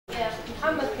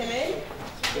محمد كمال.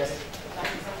 Yes.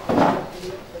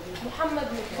 محمد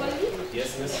متولي.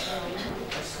 Yes, miss.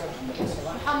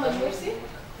 محمد مرسي.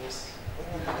 Yes.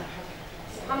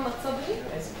 محمد صبري.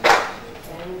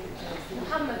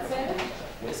 محمد سامح.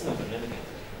 واسم البرنامج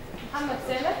محمد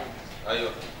سامح.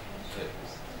 ايوه.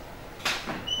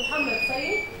 محمد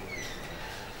سيد.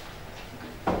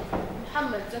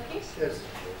 محمد زكي. Yes.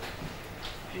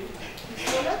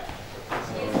 سولا.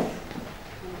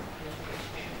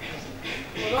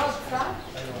 مراد سعد.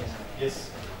 Yes.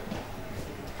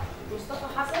 مصطفى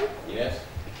حسن. Yes.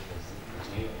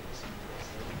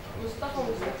 مصطفى.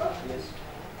 Yes.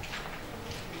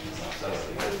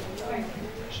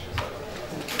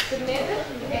 مستر نادر.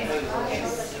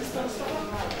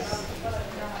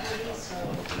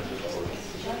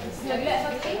 نجلاء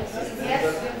فتحي.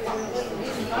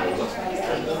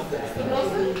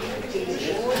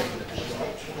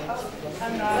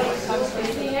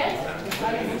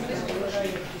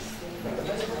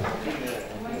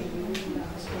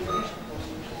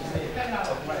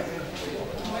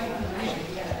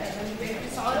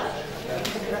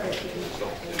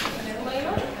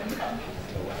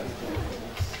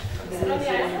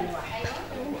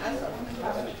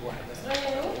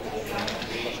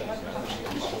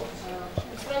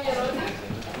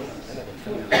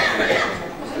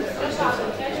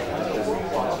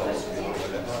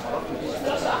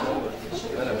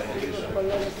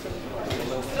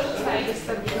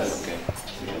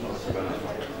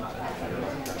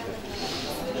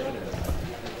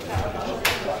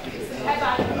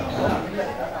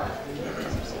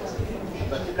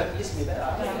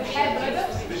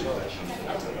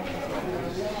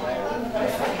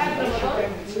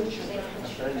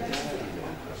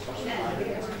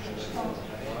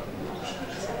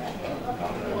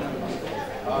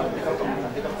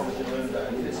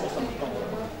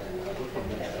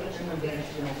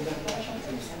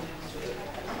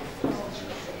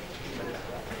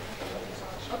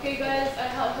 Okay, guys, I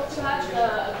hope to have a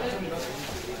good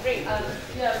break.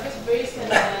 Good break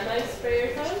and a nice prayer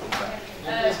time.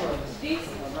 These.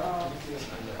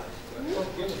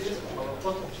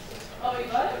 Oh, you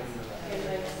got it? Okay,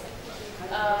 nice.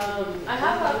 I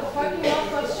have a parking lot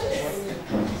questions.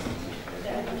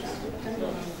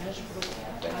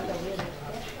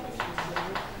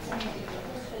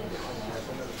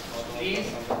 Please.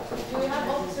 Do we have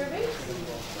all the surveys?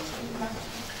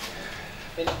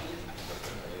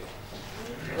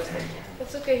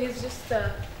 It's okay, he's just,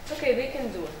 it's okay, they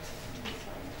can do it.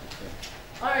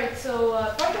 Alright, so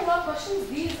parking lot questions,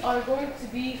 these are going to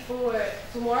be for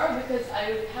tomorrow because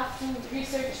I have to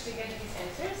research to get these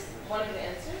answers, one of the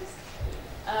answers.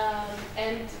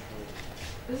 And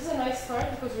this is a nice start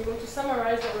because we're going to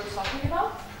summarize what we're talking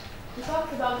about. We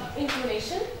talked about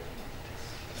intonation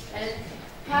and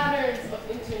patterns of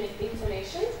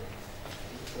intonation.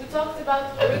 We talked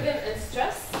about rhythm and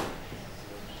stress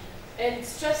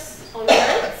on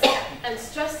words, and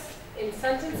stress in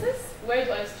sentences. Where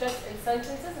do I stress in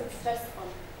sentences and stress on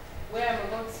where am I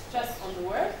going to stress on the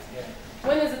word? Yeah.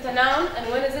 When is it a noun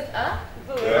and when is it a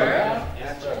verb?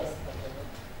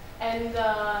 And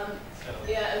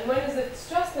and when is it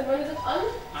stressed and when is it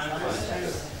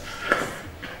unstressed?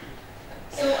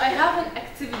 So I have an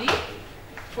activity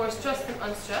for stressed and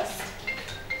unstressed.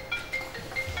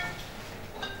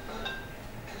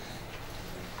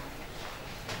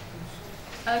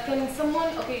 Can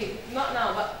someone, okay, not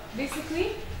now, but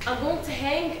basically, I'm going to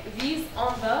hang these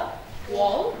on the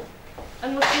wall.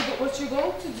 And what you're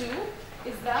going to do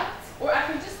is that, or I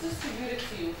can just distribute it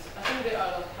to you. I think they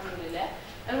are, alhamdulillah.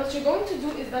 And what you're going to do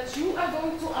is that you are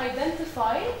going to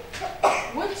identify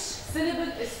which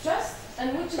syllable is stressed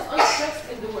and which is unstressed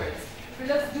in the words. So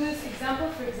let's do this example.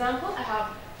 For example, I have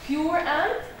pure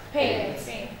and paint.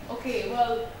 Okay,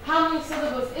 well, how many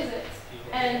syllables is it?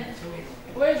 And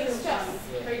where is the stress,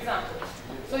 for example?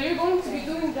 So you're going to be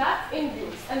doing that in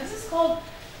groups. And this is called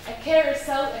a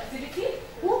carousel activity.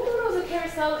 Who knows a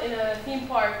carousel in a theme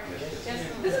park? Yes,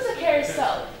 this is a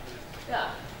carousel.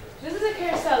 Yeah, this is a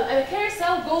carousel. And a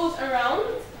carousel goes around,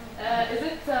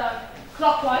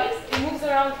 clockwise? It moves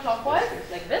around clockwise,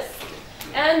 like this.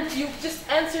 And you just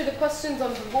answer the questions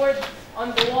on the board,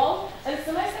 on the wall. And it's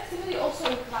a nice activity also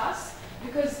in class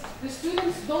because the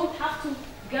students don't have to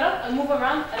get up and move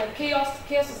around and chaos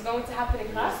is going to happen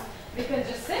in class. They can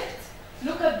just sit,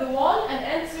 look at the wall and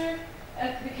answer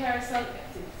at the carousel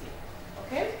activity.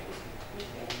 Okay?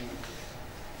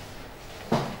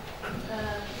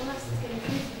 Can you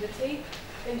please do the tape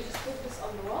and you just put this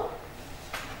on the wall?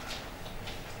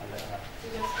 So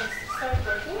just start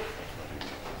working.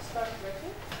 Start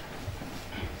working.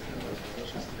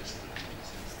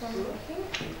 Start working.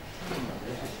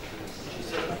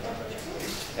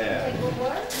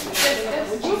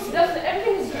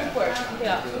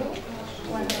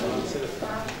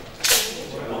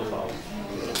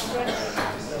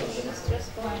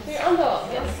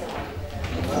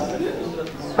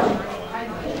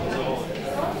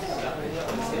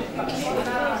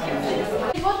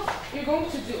 What you're going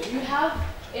to do, you have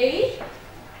A,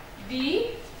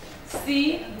 B,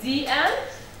 C, D, and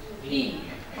E.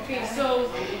 Okay, so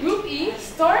group E,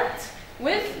 start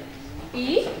with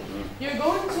E. You're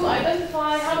going to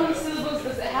identify how many syllables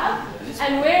does it have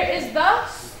and where is the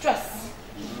stress.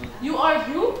 You are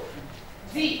group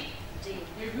D.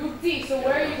 You're group D, so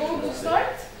where are you going to start?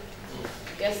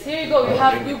 Yes, here you go. You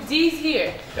have group D's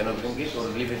here. Can I bring it or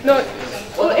leave it? No,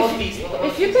 well,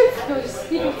 if you can, no, just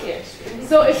keep it here.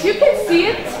 So if you can see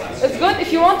it, it's good.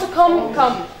 If you want to come,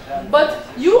 come. But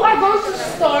you are going to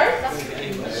start.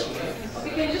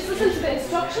 You can just listen to the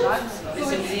instructions.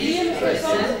 Listen, please.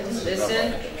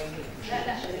 Listen.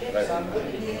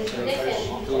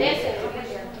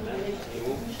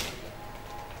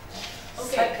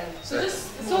 Okay. So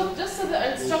just so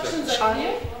the instructions are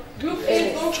clear. Group A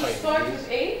is going to start with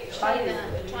A.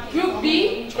 Group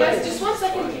B, yes, just 1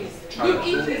 second please. Group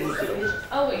E, please.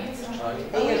 I'll wait.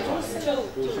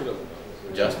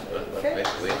 Just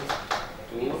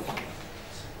wait.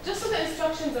 Just so the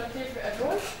instructions are clear for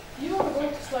everyone, you are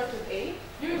going to start with A,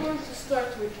 you're going to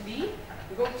start with B,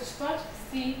 you're going to start with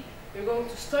C, you're going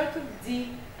to start with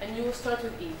D, and you will start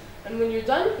with E. And when you're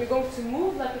done, you're going to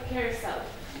move like a carousel.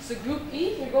 So group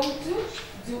E, you're going to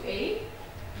do A.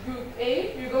 Group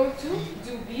A, you're going to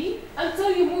do B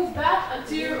until you move back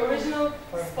unto your original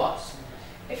spot.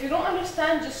 If you don't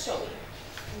understand, just show me.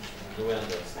 Do we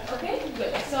understand? Okay,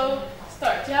 good. So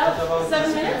start. You have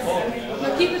 7 minutes.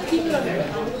 No, keep it on there.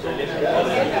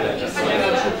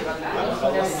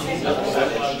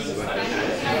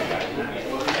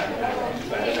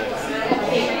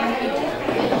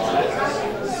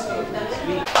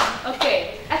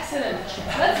 Okay, excellent.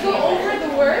 Let's go over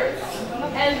the words.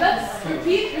 And let's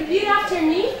repeat after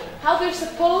me how they're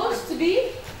supposed to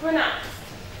be pronounced.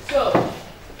 So,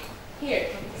 here,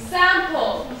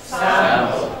 sample,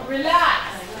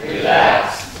 relax,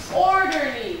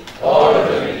 orderly,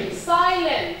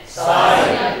 silent,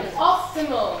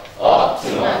 optimal,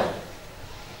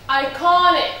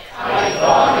 iconic.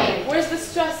 Where's the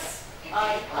stress?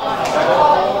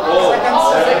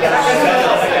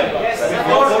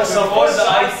 Before the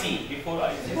IC.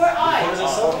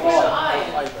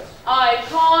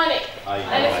 Iconic.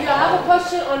 And if you have a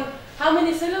question on how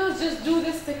many syllables, just do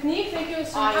this technique. Thank you,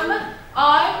 Mr. Muhammad.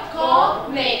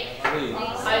 Iconic.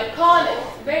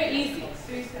 Very easy.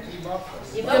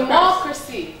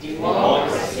 Democracy.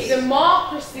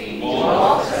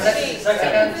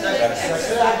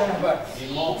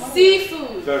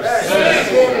 Seafood.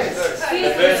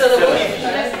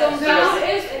 Compound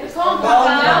is compound.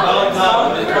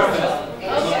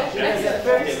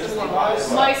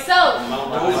 Myself.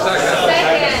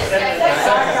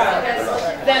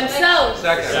 Themselves.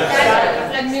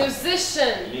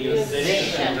 Musician.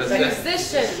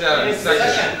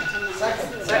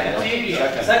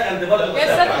 Second. The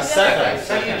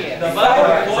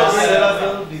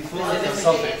verb before the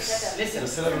suffix. Listen. The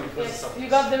syllable before the suffix. You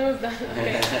got the roof done.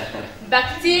 Okay.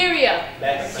 Bacteria.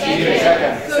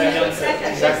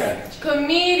 Second.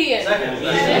 Comedian.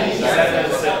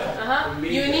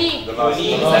 Unique.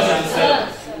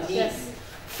 Yes.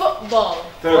 Football.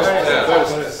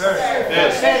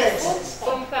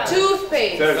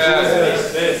 Toothpaste.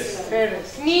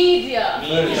 Media.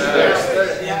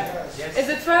 Is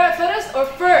it first or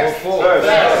first?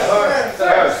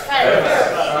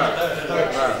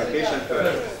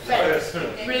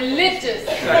 Religious.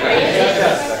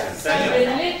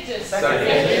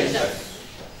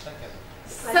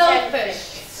 Selfish.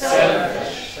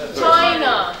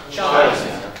 China.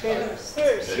 China.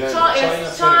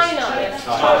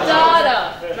 Data.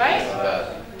 Right?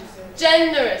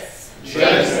 Generous.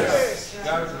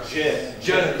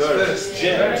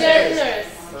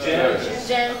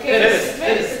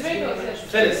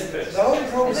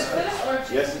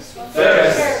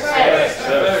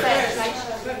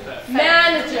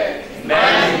 Manager.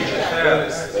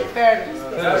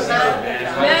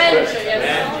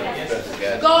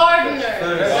 Gardener.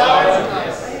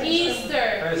 Easter.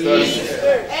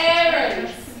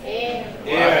 Errands.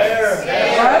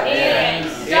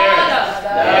 Data.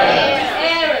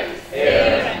 Errands.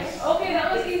 Okay,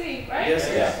 that was easy, right?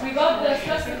 Yes. We got the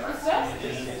stress and unstress?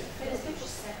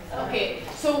 Okay,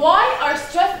 so why are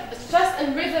stress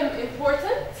and rhythm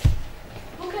important?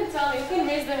 Who can tell me? Who can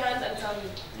raise their hand and tell me?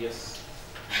 Yes.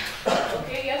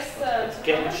 Okay, yes.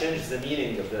 Can you change the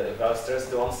meaning of the, if I stress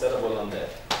the one syllable on the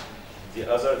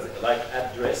other, like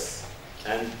address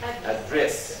and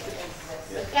address?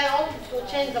 It can also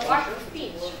change the part of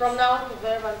speech from noun to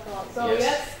verb and so on. So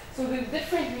yes, So there's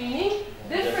different meaning,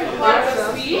 different parts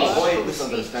of speech. Avoid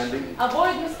misunderstanding.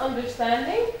 Avoid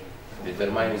misunderstanding.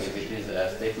 Determining if it is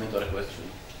a statement or a question.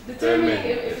 Determining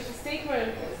if it's a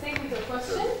statement or a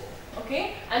question.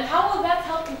 Okay. And how will that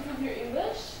help improve your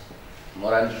English?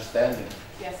 More understanding.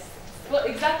 Yes. Well,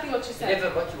 exactly what you said.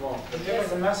 Deliver what you want.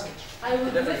 Deliver the message. I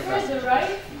will deliver the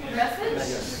right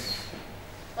message.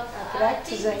 But I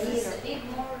think this need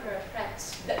more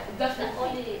practice.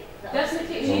 Definitely.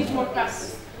 Definitely it needs more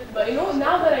practice. But you know,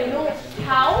 now that I know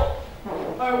how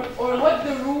or what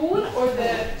the rule or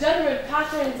the general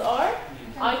patterns are,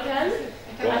 I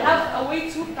have a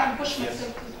way to push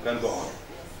myself. Can go on.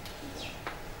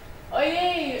 Oh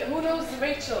yay! Who knows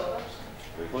Rachel?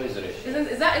 Who is Rachel?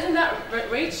 Isn't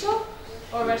that Rachel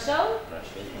or Rachel?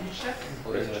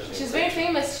 Who is Rachel? She's very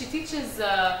famous. She teaches.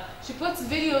 She puts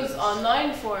videos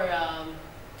online for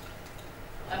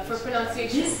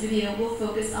pronunciation. This video will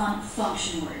focus on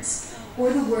function words,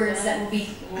 or the words that will be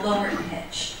lower in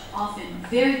pitch, often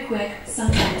very quick,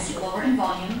 sometimes lower in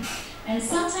volume, and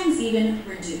sometimes even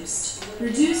reduced.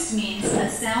 Reduced means a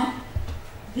sound.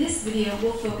 This video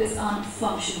will focus on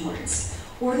function words,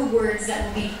 or the words that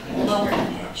will be lower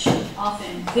in pitch,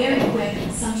 often very quick,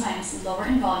 sometimes lower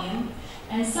in volume,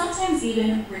 and sometimes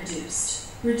even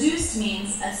reduced. Reduced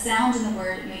means a sound in the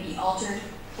word may be altered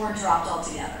or dropped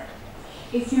altogether.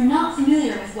 If you're not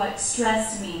familiar with what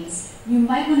stressed means, you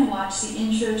might want to watch the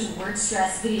Intro to Word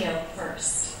Stress video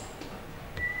first.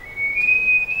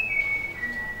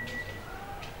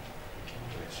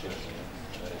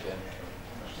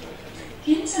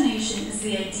 Intonation is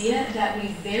the idea that we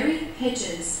vary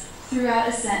pitches throughout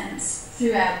a sentence,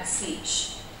 throughout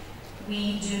speech.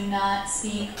 We do not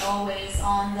speak always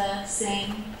on the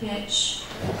same pitch.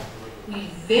 We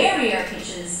vary our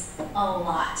pitches a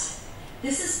lot.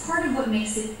 This is part of what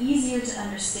makes it easier to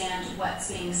understand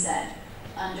what's being said.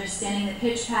 Understanding the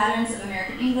pitch patterns of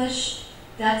American English,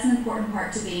 that's an important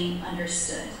part to being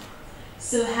understood.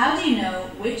 So how do you know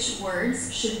which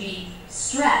words should be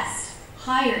stressed,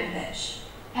 higher in pitch,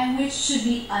 and which should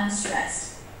be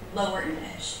unstressed, lower in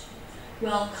pitch?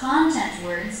 Well, content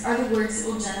words are the words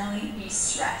that will generally be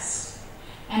stressed,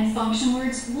 and function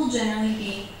words will generally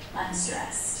be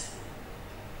unstressed.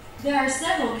 There are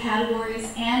several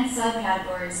categories and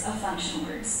subcategories of function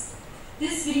words.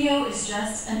 This video is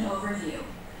just an overview.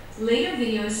 Later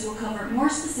videos will cover more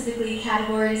specifically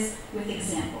categories with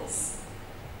examples.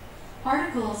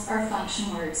 Articles are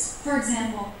function words. For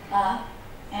example, a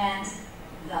and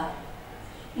the.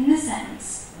 In the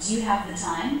sentence, do you have the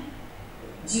time?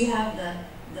 Do you have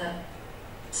the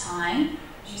time?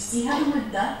 Do you see how the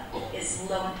word the is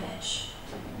low in pitch?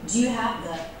 Do you have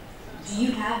the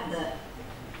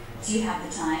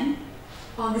time?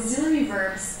 Auxiliary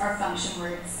verbs are function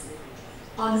words.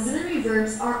 Auxiliary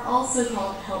verbs are also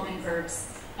called helping verbs,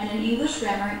 and in English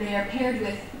grammar they are paired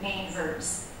with main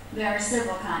verbs. There are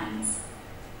several kinds.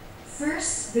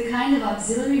 First, the kind of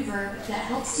auxiliary verb that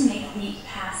helps to make the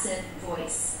passive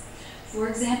voice. For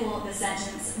example, the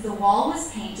sentence, the wall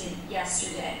was painted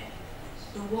yesterday.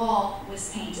 The wall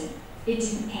was painted. It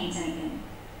didn't paint anything.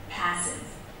 Passive.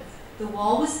 The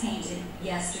wall was painted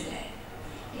yesterday.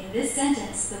 In this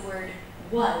sentence, the word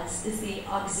was is the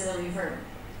auxiliary verb.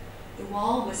 The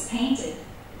wall was painted,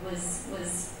 was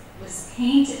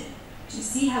painted. Do you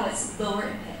see how it's lower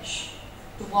in pitch?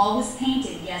 The wall was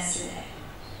painted yesterday.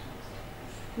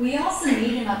 We also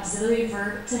need an auxiliary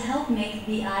verb to help make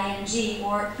the ing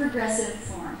or progressive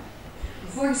form.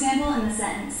 For example, in the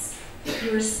sentence,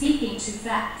 you are speaking too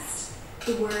fast.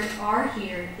 The word are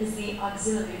here is the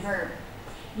auxiliary verb.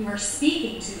 You are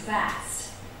speaking too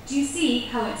fast. Do you see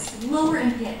how it's lower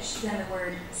in pitch than the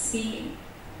word speaking?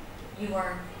 You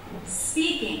are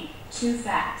speaking too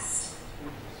fast.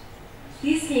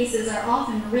 These cases are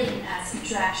often written as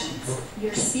contractions.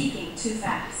 You're speaking too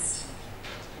fast.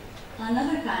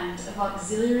 Another kind of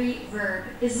auxiliary verb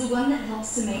is the one that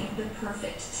helps to make the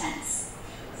perfect tense.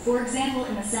 For example,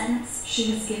 in the sentence,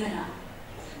 she has given up.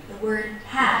 The word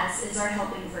has is our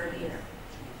helping verb here.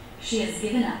 She has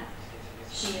given up.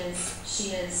 She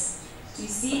is. Do you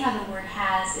see how the word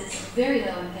has is very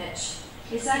low in pitch?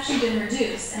 It's actually been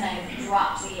reduced, and I have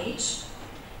dropped the H.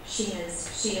 She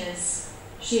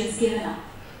has given up.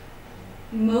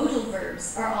 Modal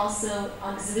verbs are also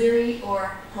auxiliary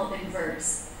or helping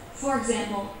verbs. For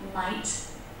example, might,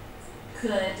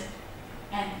 could,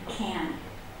 and can.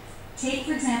 Take,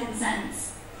 for example, the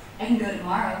sentence, I can go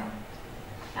tomorrow.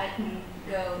 I can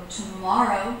go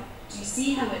tomorrow. Do you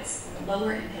see how it's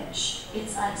lower in pitch?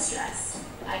 It's unstressed.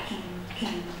 I can.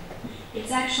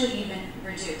 It's actually even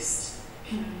reduced.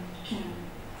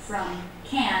 From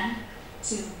can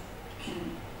to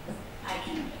can. I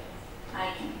can.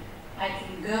 I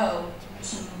can go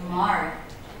tomorrow.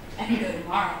 I can go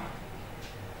tomorrow.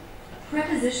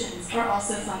 Prepositions are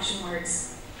also function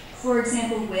words. For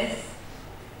example, with,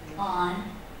 on,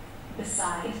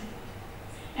 beside.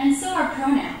 And so are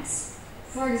pronouns.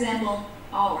 For example,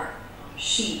 our,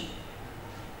 she.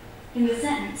 In the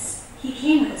sentence, he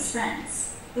came with his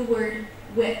friends. The word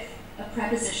with, a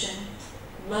preposition,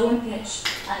 low in pitch,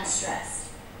 unstressed.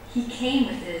 He came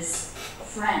with his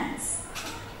friends.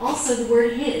 Also the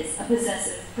word his, a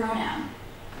possessive pronoun.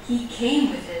 He came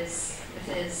with his,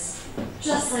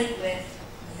 just like with,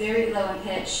 very low in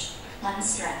pitch,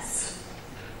 unstressed.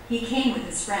 He came with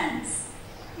his friends.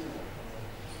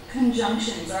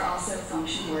 Conjunctions are also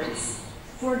function words.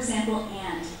 For example,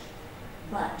 and,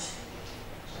 but,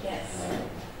 if.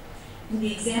 In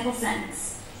the example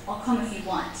sentence, I'll come if you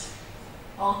want.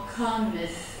 I'll come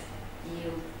if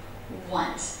you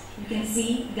want. You can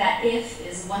see that if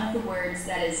is one of the words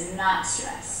that is not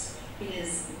stressed. It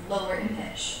is lower in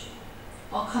pitch.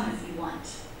 I'll come if you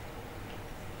want.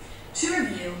 To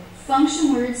review,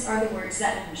 function words are the words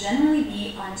that will generally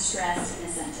be unstressed in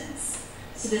a sentence.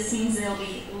 So this means they'll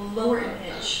be lower in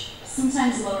pitch,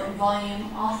 sometimes lower in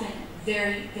volume, often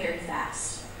very, very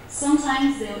fast.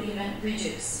 Sometimes they'll even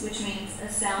reduce, which means a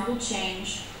sound will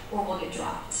change or will get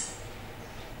dropped.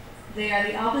 They are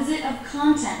the opposite of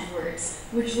content words,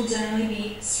 which will generally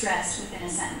be stressed within a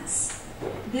sentence.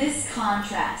 This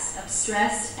contrast of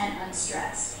stressed and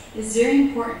unstressed is very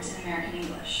important in American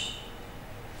English.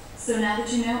 So now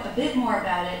that you know a bit more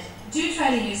about it, do try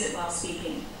to use it while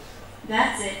speaking.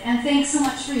 That's it, and thanks so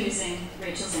much for using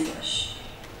Rachel's English.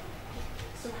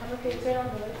 So how can you turn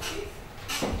on the lights, please?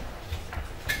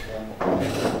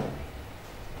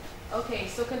 Okay,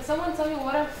 so can someone tell me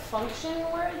what are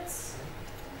function words?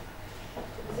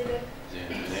 The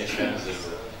intonations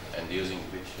and using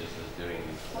which is during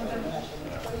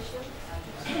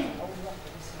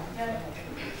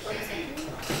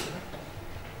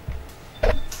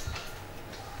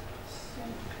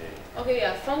Okay,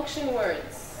 yeah, function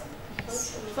words.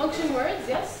 Function words,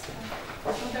 yes?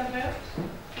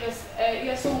 Yes,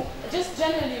 yeah, so just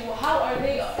generally, how are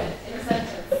they in a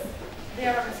sentence? They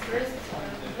are expressed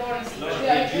They are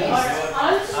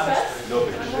unstressed,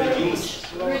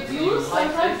 reduced,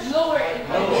 sometimes lower in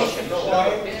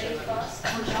pitch.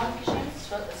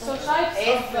 So types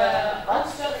of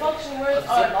unstressed function words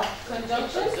are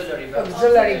conjunctions,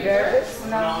 Auxiliary verbs,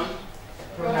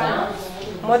 pronouns,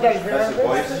 modal verbs,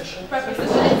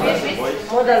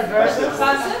 prepositions, modal verbs,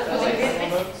 passive,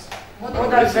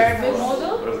 modal verbs,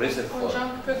 modal, progressive form.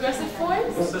 progressive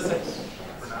forms,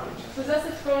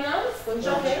 possessive pronouns,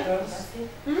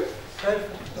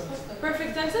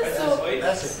 perfect tenses. So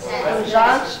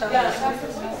conjunction, yeah.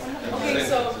 Okay,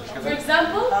 so for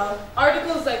example,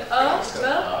 articles like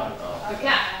the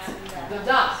cat, the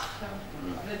dog,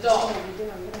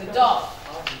 the dog.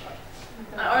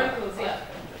 Articles, yeah.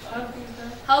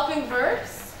 Helping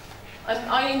verbs, an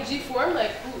ing form,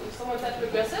 like if someone said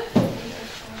progressive.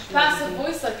 Passive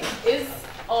voice, like is,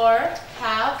 are,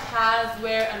 have, has, were,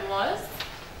 and was.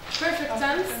 Perfect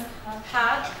tense,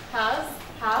 had, has,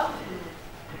 have.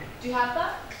 Do you have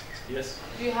that? Yes.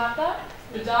 Do you have that?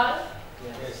 The data?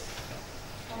 Yes.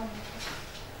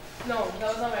 No, that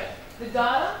was not right. The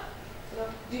data?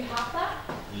 Do you have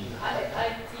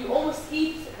that? You almost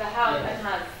eat the have and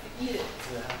has. You eat it.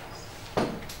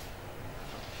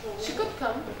 She could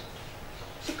come.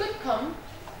 She could come.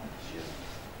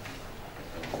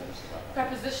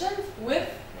 Prepositions with,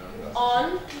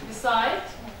 on, beside.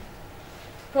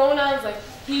 Pronouns like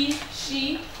he,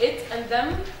 she, it, and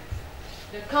them.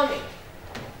 They're coming.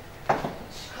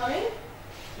 Is she coming?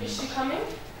 Is she coming?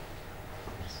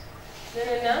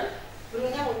 Then.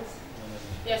 pronouns,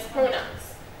 Yes,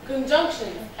 pronouns.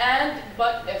 Conjunctions and,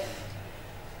 but, if.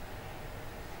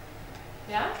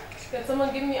 Yeah? Can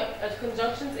someone give me a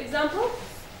conjunctions example?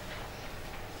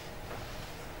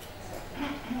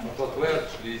 But where,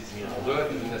 please, where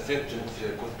in a sentence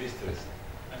could be stressed?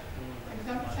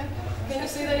 Can you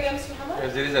say that again, Mr. Muhammad?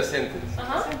 If there is a sentence,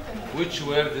 Uh-huh. which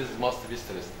word must be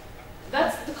stressed?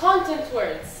 That's the content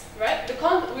words, right?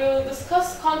 We'll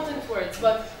discuss content words,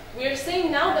 but we're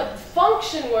saying now that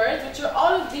function words, which are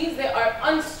all of these, they are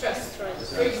unstressed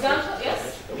words. For example,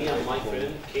 yes? Me and my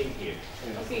friend came here.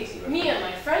 Okay, me and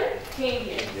my friend came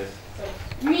here. Yes.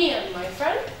 So, me and my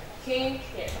friend came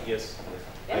here. Yes.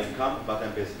 Yes? I'll come, but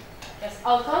I'm busy. Yes,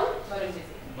 I'll come, but I'm busy.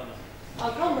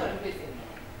 I'll come, but I'm busy.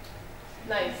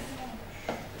 Nice.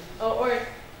 Oh, or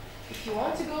if you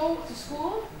want to go to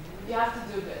school, you have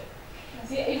to do good.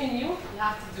 See, even you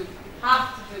have to do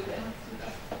good.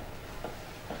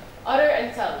 Utter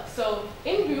and tell. So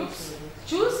in groups,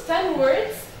 choose 10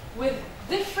 words with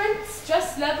different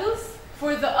stress levels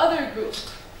for the other group,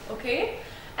 okay?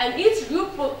 And each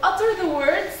group will utter the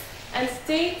words and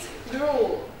state the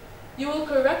rule. You will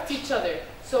correct each other.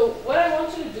 So what I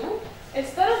want you to do,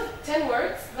 instead of 10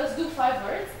 words, let's do 5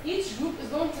 words. Each group is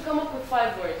going to come up with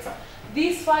 5 words.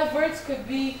 These 5 words could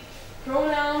be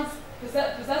pronouns,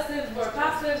 possessive or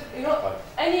passive, you know,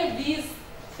 any of these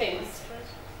things.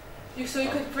 So you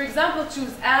could, for example,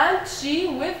 choose and, she,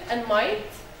 with, and might,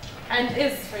 and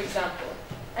is, for example.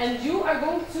 And you are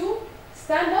going to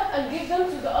stand up and give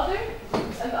them to the other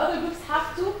groups, and the other groups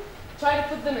have to try to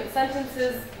put them in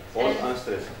sentences. All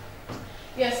unstressed.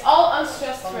 Yes, all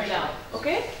unstressed for now,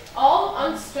 okay? All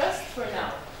unstressed for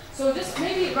now. So just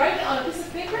maybe write it on a piece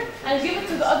of paper and give it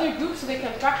to the other group so they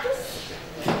can practice,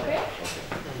 okay?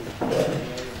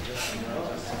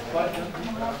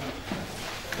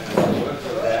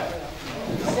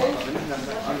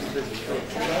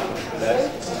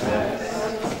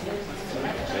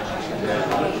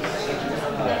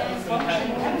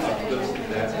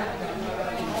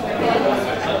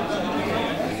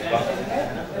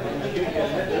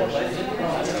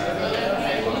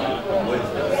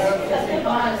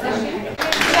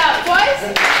 Yeah, twice?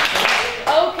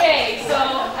 Okay, so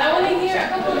I want to hear a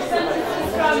couple of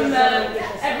sentences from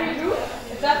every group,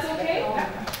 if that's okay.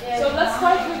 So let's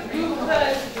start with group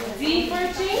D for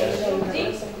a change. D?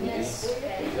 Yes.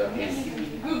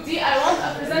 Group D, I want a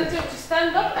presenter to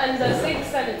stand up and say the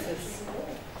sentences.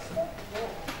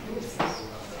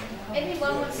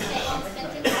 Everyone will say one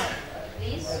sentence,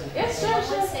 please. Yes, sure,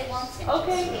 sure. Say one sentence.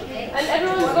 Okay. And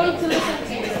everyone's going to listen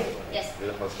to you. Yes.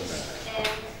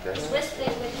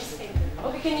 Whistling with his finger.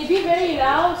 Okay, can you be very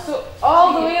loud so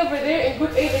all the way over there in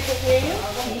group A they can hear you?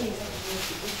 He's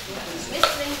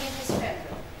whistling with his finger.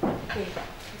 Okay.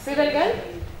 Say that again?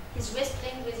 He's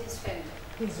whistling with his finger.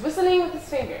 He's whistling with his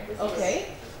finger.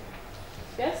 Okay.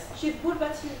 Yes? She's poor,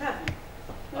 but she's happy.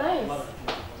 Nice.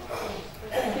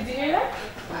 Did you hear that?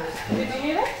 Did you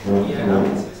hear that?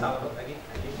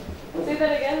 Say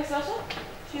that again, Sasha.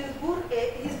 She's poor,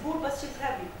 he's poor, but she's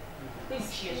happy.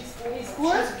 He's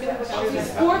poor?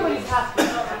 He's poor, but he's happy.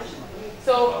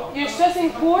 So you're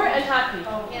stressing poor and happy.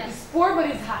 Yes. He's poor, but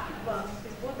he's happy.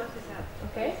 He's poor, but he's happy.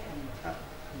 Okay?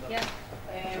 Yeah.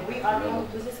 We are going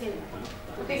to this hill.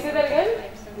 Okay, say that again.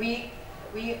 We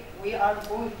are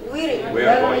going to. We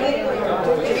are going.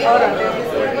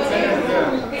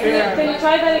 Okay, can you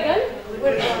try that again?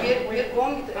 We're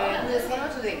going to the cinema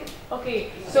today.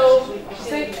 Okay, so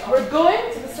say we're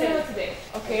going to the cinema today.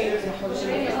 Okay?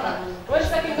 1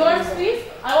 second, Doris, please.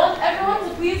 I want everyone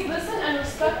to please listen and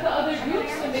respect the other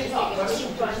groups when they talk. 1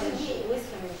 second.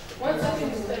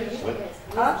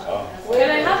 Can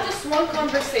I have just one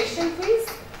conversation, please?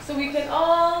 So we can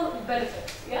all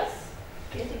benefit. Yes?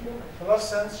 The last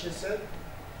sentence she said,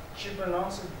 she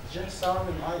pronounced J sound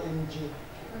in ing.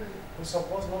 We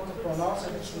suppose not to pronounce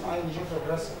it, it's an ing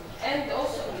progressive. And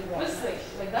also whistling,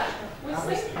 like that.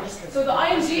 Whistling. So the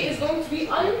ing is going to be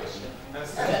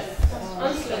unstressed.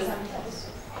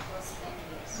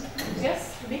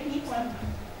 Yes? Meet me when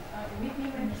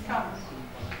it comes.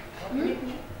 Meet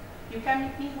me. You can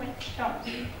meet me when she comes.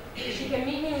 She can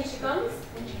meet me when she comes?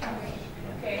 When she comes.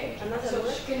 Okay. So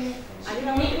she can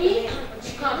meet me when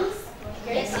she comes?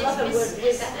 Okay. Yes, Another word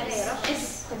yes.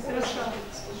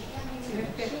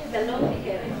 The long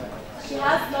hair. She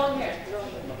has long hair.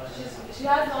 She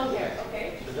has long hair, okay?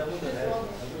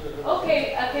 Okay,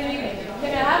 can I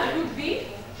have group B?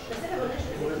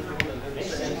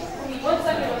 1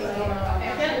 second. I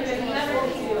can never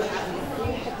continue.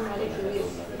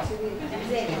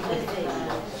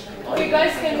 Okay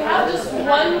guys, can we have just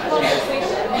one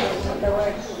conversation?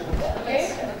 Okay?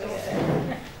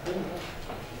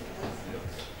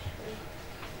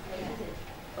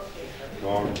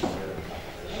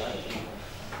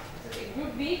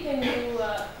 Group B, can you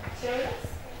share with us?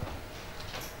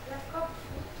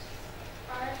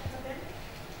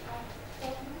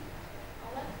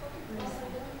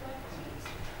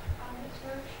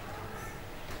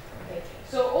 Okay.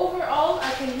 So overall,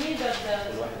 I can hear that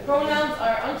the pronouns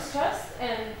are unstressed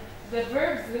and the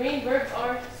verbs, the main verbs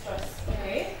are stressed.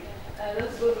 Okay.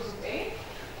 Let's go to group A.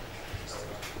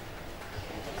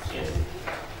 Yes.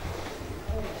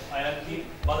 I like tea,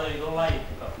 but I don't like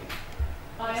coffee.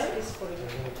 I am?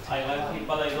 I like tea,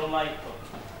 but I don't like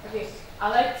coffee. Okay. I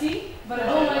like tea, but I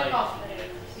don't like coffee.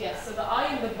 Yes. So the I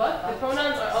and the but, the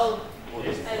pronouns are all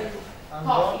and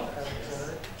coffee.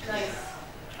 Nice.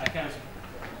 I can swim.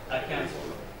 I can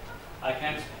swim. I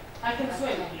can swim. I can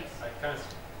swim.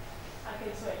 I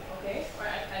can swim. Okay. Or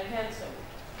I can swim.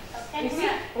 Okay. You see?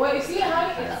 Well, you see how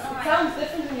it sounds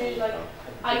different when you're like,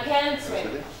 I can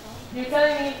swim. You're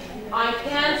telling me I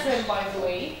can swim, by the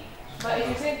way, but if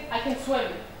you say I can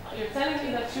swim, you're telling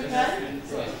me that you can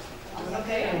swim.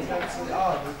 Okay? You can say,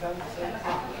 oh, you can say,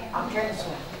 I can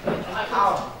swim. I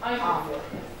can.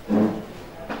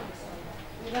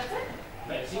 That's it?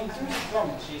 But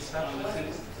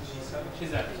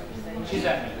She's happy. she's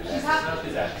happy. She's happy.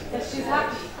 That she's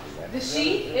happy. The she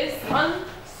is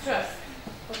unstressed.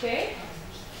 Okay?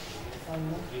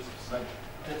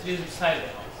 The tree is beside the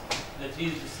house. The tree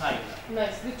is beside.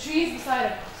 Nice. The tree is beside a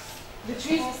house. The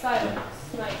tree is beside a house.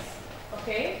 Nice.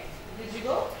 Okay? Did you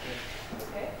go?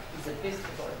 Okay. He's the best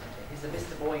boy. He's the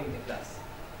best boy in the class.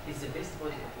 He's the best boy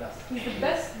in the class. He's the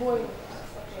best boy in the class.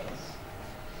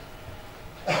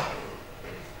 Okay.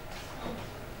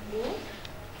 You?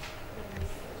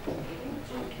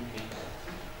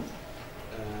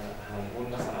 هنقول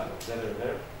مثلا على auxiliary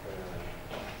verb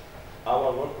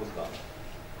our work was done.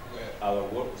 Our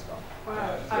work was done.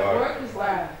 Our work is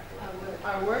done.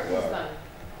 Our work is done.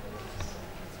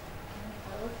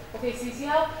 Okay, so you see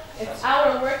how it's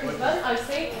our work is done? I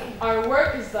say our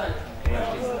work is done.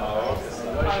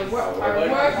 Our work is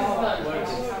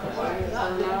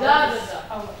done. Da.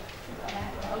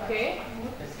 Okay.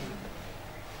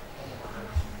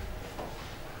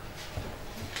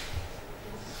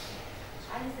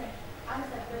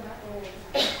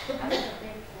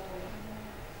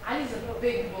 Ali's a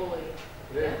big boy.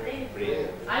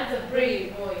 Ali's a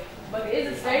brave boy. But he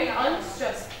is very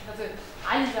unstressed. That's it.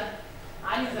 Ali's a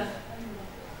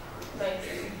nice.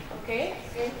 Okay?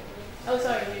 Oh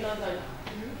sorry, we're not done.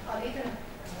 I'll eat and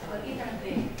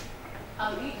play.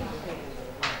 I'll eat and play.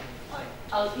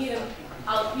 I'll eat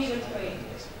and play.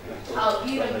 I'll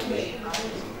eat and play.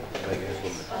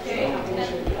 Okay?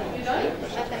 You done?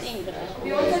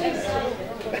 You want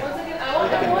once again, I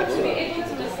want everyone to be able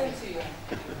to listen to you.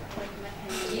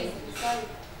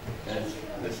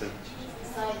 Listen.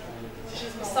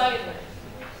 She's beside her.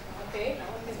 Okay?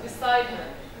 He's beside her.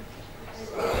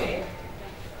 Okay?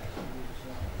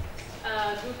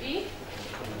 Group E?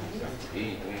 E. Did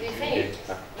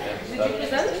you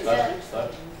present?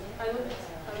 Start.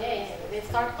 They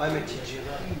start. I'm a teacher.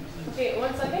 Okay,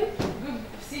 1 second. Group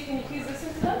C, can you please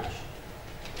listen to them?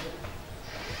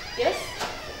 Yes?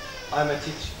 I'm a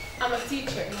teacher. I'm a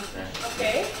teacher.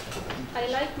 Okay. I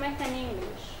like math and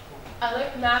English. I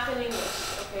like math and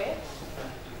English. Okay.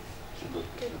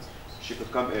 She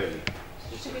could come early.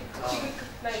 She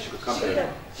could come early.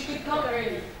 She could come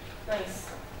early. Nice.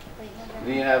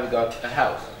 We have got a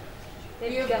house.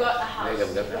 You've got a house. We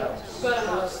have got a house. You've got a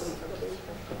house.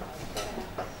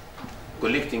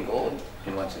 Collecting all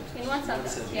in one sentence. In one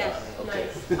sentence, yes. Okay.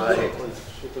 Nice. Right.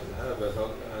 She could have a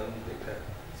dog and a cat.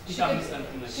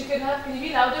 She could have, can you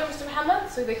be louder, Mr. Muhammad,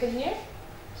 so they can hear?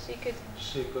 She could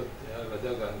have a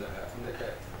dog and a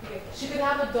cat. Okay. She could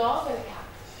have a dog and a cat.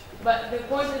 But the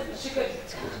point is, she could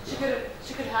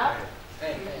have.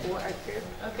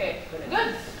 Okay.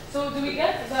 Good. So do we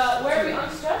get the where we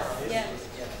unstressed? Yes.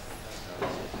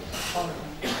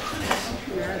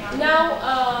 Now,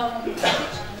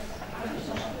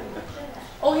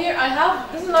 oh here I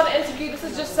have, this is not an interview, this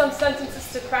is just some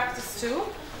sentences to practice too.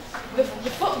 The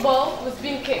football was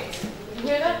being kicked. You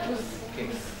hear that?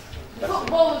 The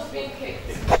football was being kicked.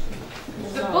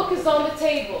 The book is on the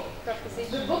table.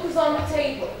 The book is on the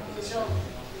table.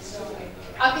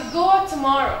 I could go out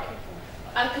tomorrow.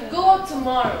 I could go out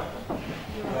tomorrow.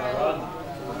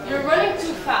 You're running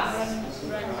too fast.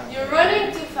 You're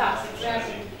running too fast.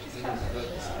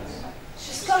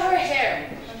 She's cut her hair.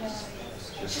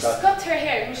 She's cut her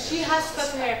hair. She has cut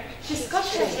her hair. She's cut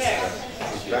her hair.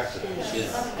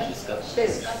 She's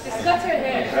cut her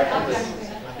hair.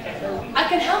 I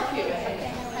can help you.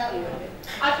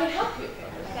 I can help you.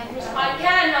 I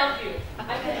can help you. I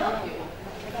can help you.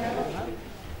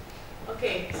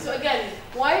 Okay, so again,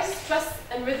 why is stress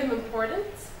and rhythm important?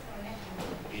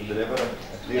 Deliver a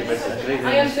clear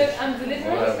message. I'm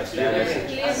delivering a clear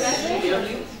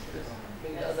message.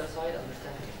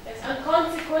 And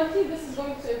consequently, this is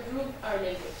going to improve our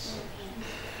language.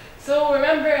 So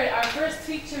remember, our first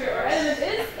feature or element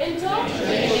is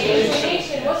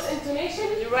intonation. What's intonation?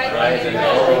 Rising.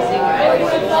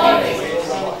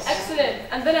 Excellent.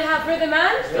 And then I have rhythm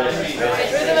and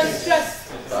stress,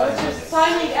 which is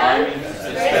timing and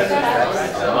excellent.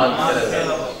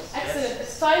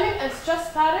 It's timing and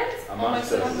stress patterns.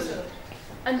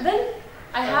 And then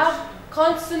I have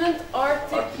consonant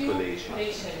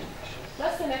articulation.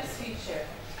 That's the next feature.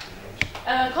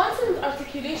 Consonant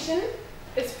articulation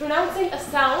is pronouncing a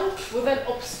sound with an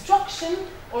obstruction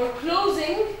or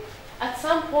closing at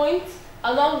some point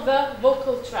along the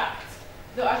vocal tract.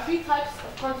 There are 3 types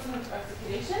of consonant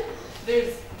articulation.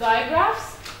 There's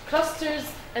digraphs, clusters,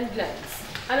 and blends.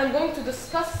 And I'm going to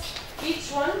discuss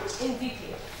each one in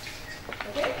detail.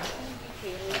 Okay?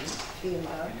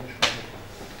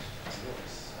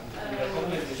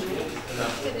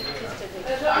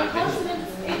 There are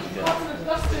consonants, 8 consonant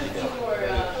clusters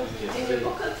in your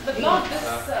booklet, but not this.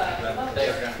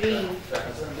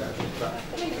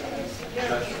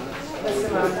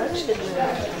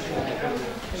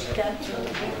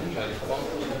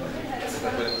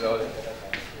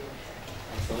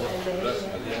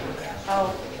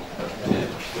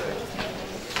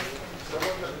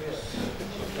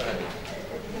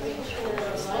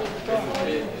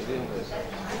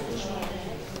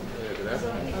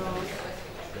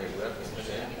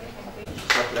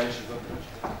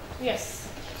 Yes.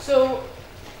 So,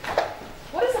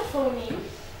 what is a phoneme?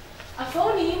 A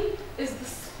phoneme is the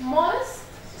smallest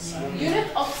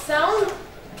unit of sound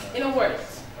in a word.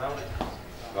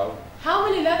 How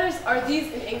many letters are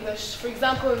these in English? For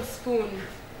example, in spoon.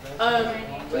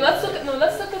 Let's look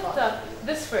at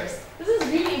this first. This is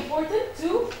really important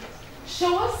to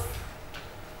show us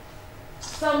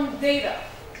some data.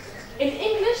 In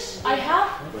English, I have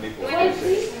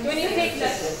 28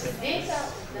 letters.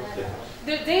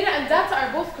 The data and data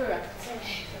are both correct.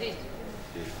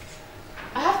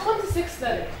 I have 26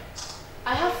 letters.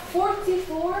 I have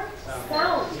 44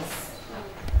 sounds.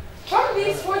 From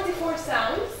these 44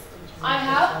 sounds, I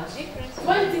have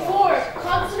 24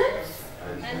 consonants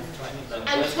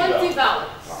and 20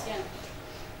 vowels.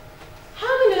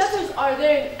 How many letters are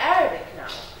there in Arabic now?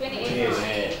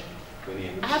 28.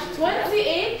 I have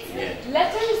 28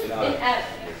 letters in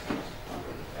Arabic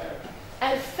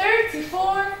and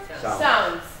 34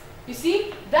 sounds. You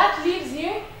see, that leaves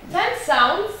here 10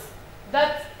 sounds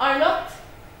that are not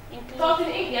taught in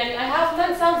English. I have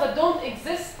 10 sounds that don't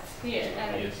exist here.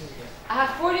 I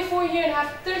have 44 here and I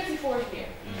have 34 here.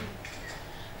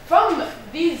 From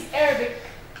these Arabic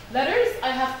letters,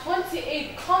 I have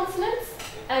 28 consonants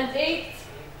and 8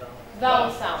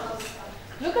 vowel sounds.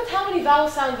 Look at how many vowel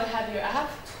sounds I have here. I have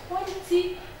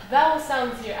 20 vowel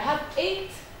sounds here. I have 8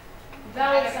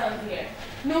 vowel sounds here.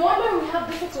 No wonder we have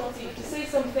difficulty to say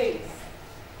some things.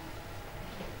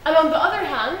 And on the other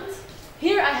hand,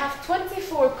 here I have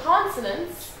 24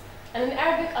 consonants, and in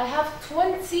Arabic I have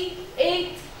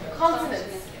 28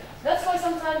 consonants. That's why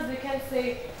sometimes they can't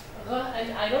say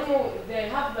and I don't know, they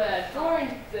have different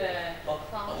and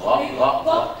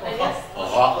yes, and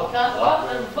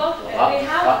they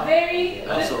have very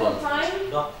difficult time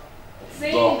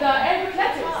saying the Arabic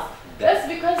letters. That's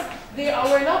because they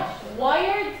were not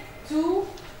wired to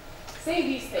say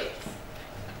these things.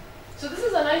 So this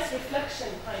is a nice reflection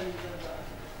kind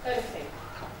of thing.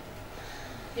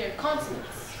 Here,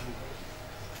 consonants.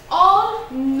 All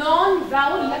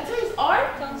non-vowel letters are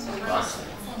consonants.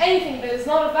 Anything that is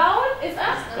not a vowel is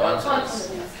a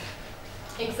consonant.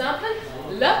 Example,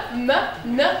 la, ma,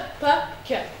 na, pa,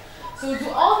 ka. So do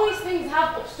all these things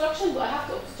have obstruction? Do I have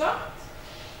to obstruct?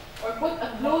 Or put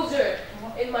a closure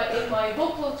in my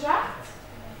vocal tract?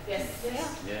 Yes.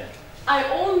 Yeah. I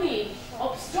only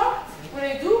obstruct when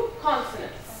I do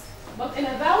consonants. But in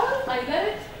a vowel, I let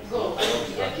it go.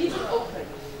 I keep it open.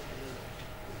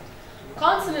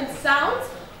 Consonant sounds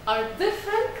are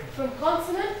different from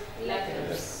consonant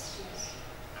letters.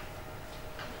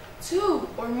 2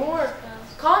 or more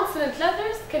consonant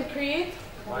letters can create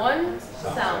one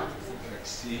sound.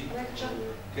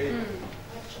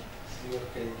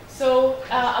 So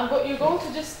you're going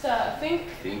to just think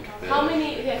how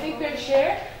many, think per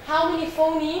share, how many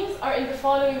phonemes are in the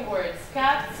following words: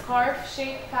 cat, scarf,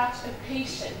 shape, patch, and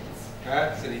patient.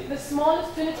 The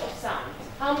smallest unit of sound.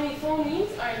 How many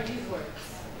phonemes are in these words?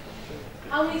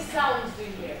 How many sounds do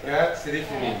you hear? Cat, 3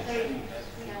 phonemes.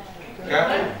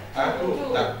 Cat,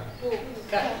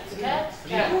 Cat,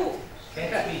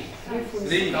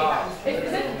 3.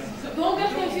 Don't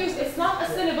get confused. It's not a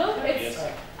syllable. It's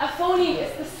a phoneme.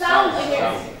 It's the sound in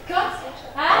here. Cat,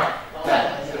 cat,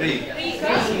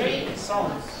 3.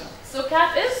 So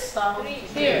cat is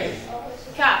here.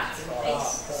 Cat.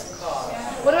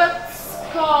 What about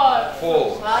scarf?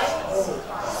 4. 5.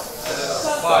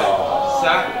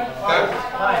 Sack, cat,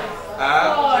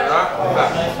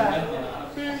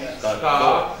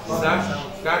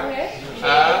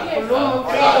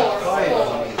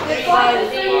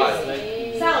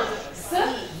 Sound.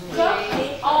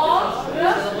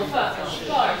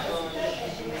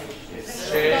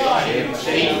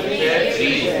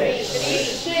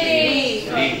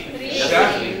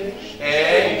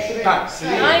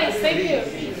 Nice, thank you.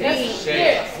 Yes,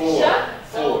 here.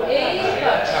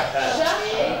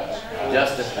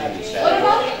 Just the thing. What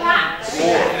about patch?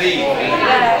 3.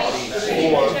 Patch,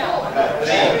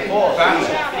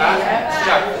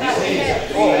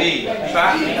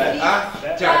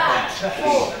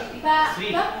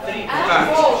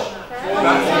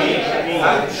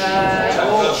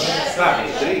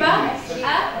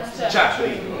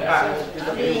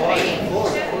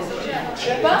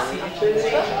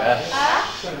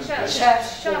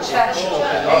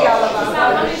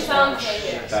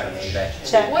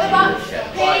 What about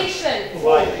patient?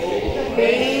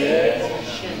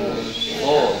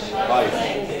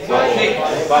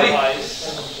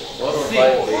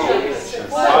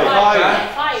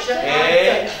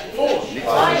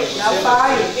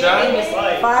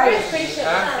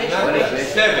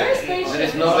 There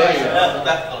is no patient.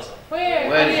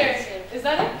 Where? Is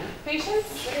that it? Patience?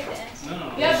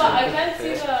 Yeah, but I can't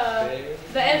see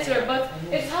the answer. But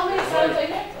it's how many sounds I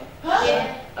get?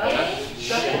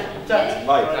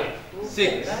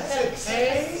 Six.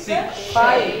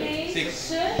 Five.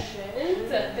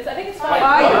 I think it's five.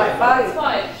 It's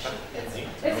five.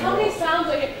 It's how many sounds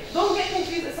I get. Don't get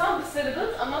confused. It's not the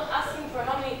syllables. I'm not asking for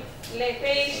how many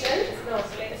patients. No,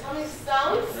 it's how many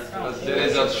sounds. There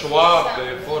is a schwa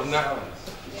before now.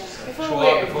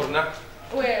 Schwa before now.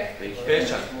 Where?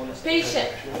 Patient.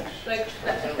 Patient. Like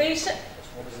patient.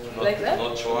 Like that?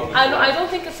 Not schwa. I don't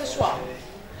think it's a schwa.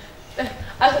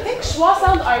 I think schwa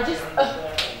sounds are just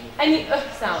any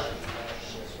sound.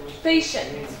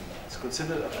 Patient. It's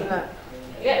considered a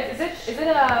Yeah, is it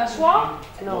a schwa?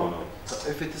 No. So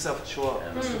if it is a schwa,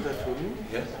 is that for you?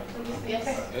 Yes. Yes.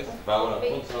 Yes.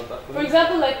 For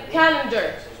example, like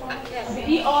calendar.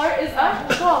 The ER is a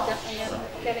schwa.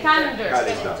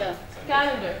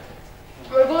 Calendar.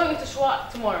 We're going into schwa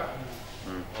tomorrow.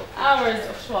 Hours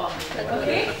of schwa.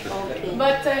 Okay?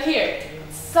 But here,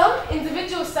 some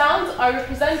individual sounds are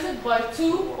represented by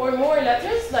two or more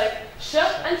letters, like sh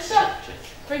and sh.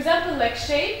 For example, like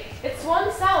shape, it's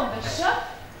one sound. The sh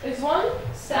is one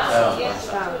sound.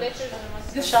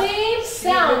 The same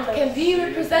sound can be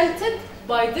represented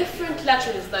by different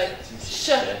letters, like sh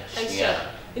and sh.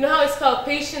 You know how it's spelled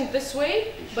patient this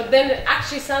way, but then it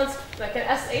actually sounds like an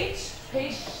sh?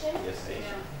 Patient?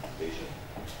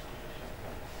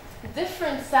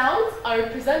 Different sounds are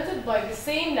represented by the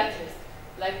same letters,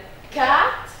 like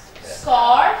cat,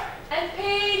 scarf, and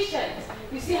patient.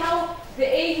 You see how the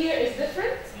A here is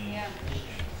different? Yeah.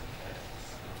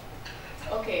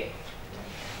 Okay.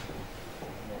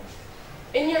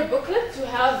 In your booklet, you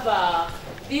have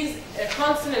these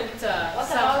consonant What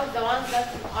sounds. about the ones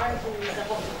that aren't in the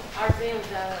book? Are they in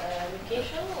the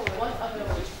location or What other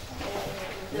ones?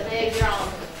 the diagram?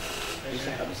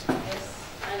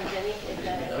 And the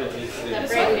previous.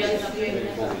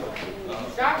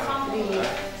 There are some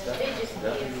pages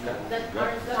here that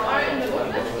Are in the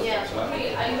booklet? Yeah.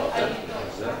 Okay, I don't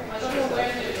know where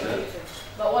they're located.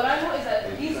 But what I know is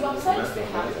that these websites, they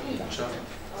have each.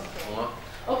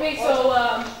 Okay, so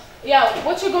yeah,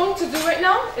 what you're going to do right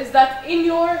now is that in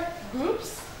your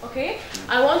groups, okay,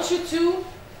 I want you to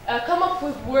come up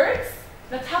with words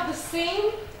that have the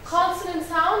same consonant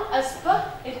sound as p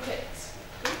in pit,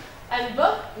 and b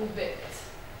in bit,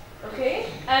 okay,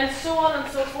 and so on and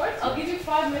so forth. I'll give you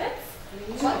 5 minutes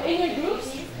to, in your groups.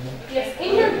 Yes,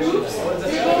 in your groups,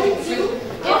 you're going to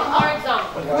give our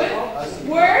example with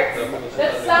words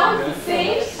that sound the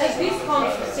same as these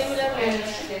consonants. Similar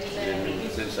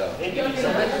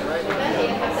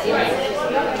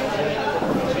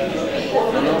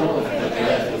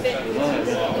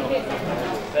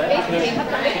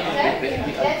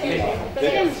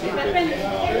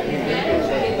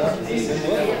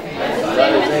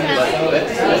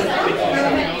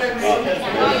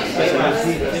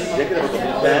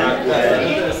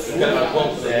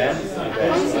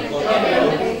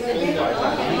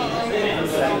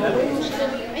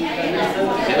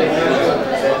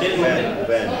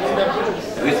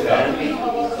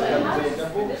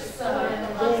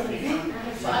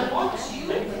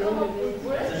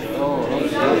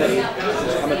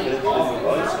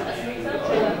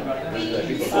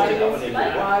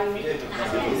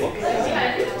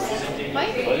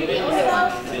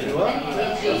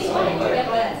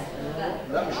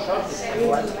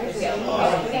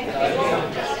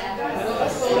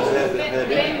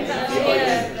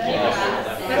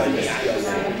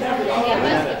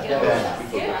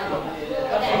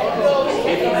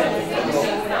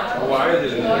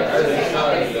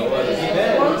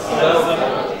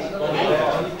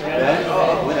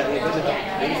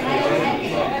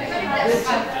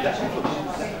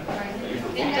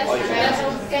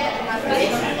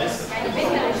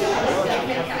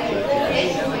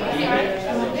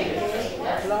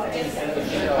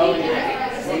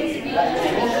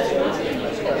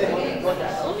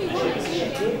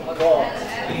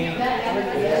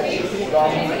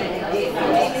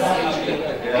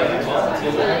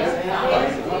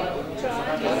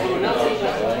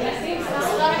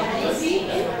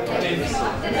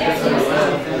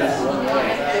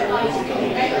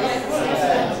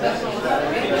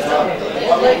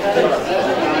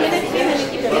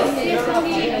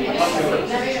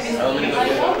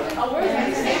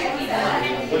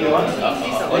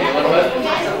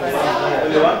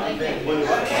Only one? Only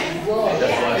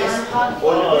one?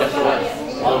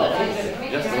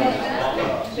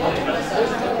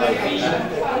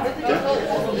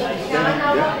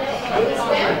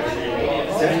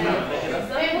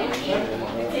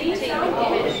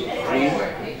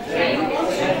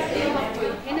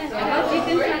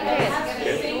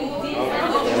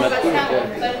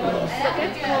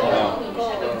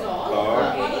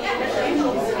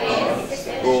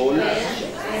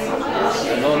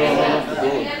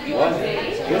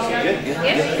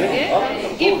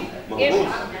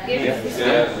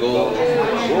 Goal.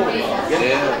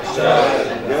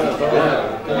 No, goal.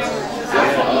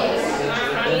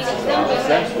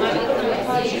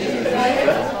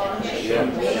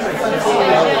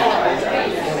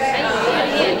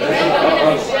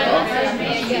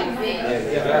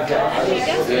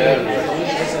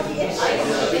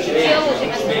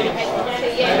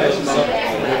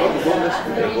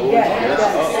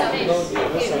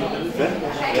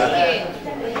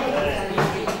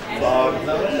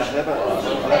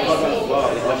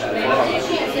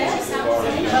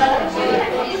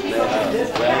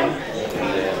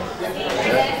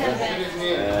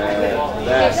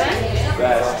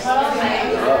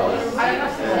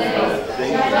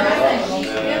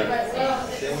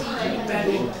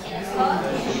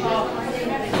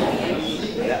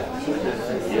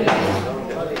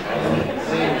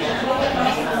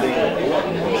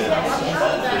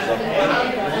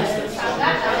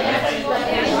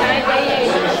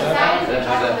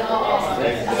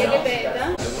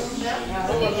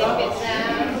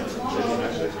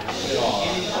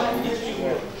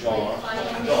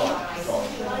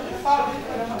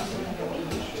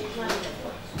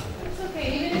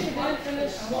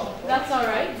 What? That's all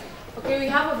right. Okay, we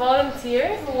have a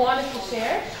volunteer who wanted to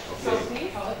share. So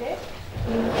please, okay.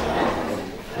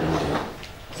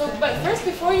 So, but first,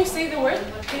 before you say the word,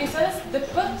 can you tell us the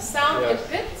p sound in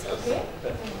pit? Okay.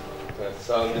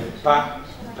 Sound in pa,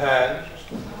 pan,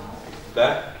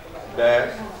 ba,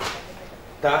 bear,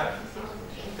 ta,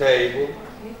 table,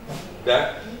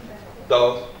 da,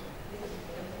 dog,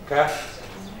 cat,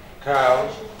 cow,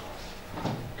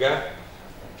 ga,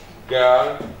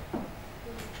 girl.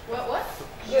 What?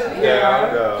 Girl.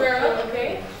 Girl,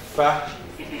 okay. Fa,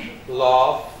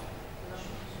 love.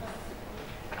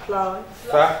 Flower.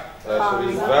 Fa,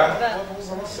 sorry, va.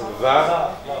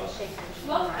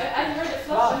 Fluff? I heard it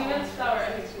fluff, and you meant flower.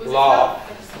 Was it Love.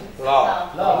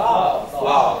 fluff? Love. Love.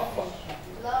 Love.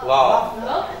 Love.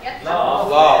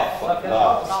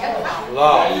 Love?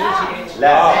 Love.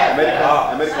 Laugh.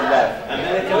 American laugh.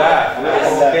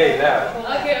 Laugh. Okay, laugh.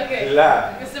 Okay.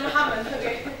 Laugh. Mr. Muhammad,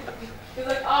 okay. He's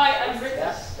like, I am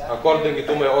British. According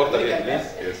to my order, please.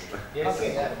 Yes. Go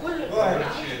ahead.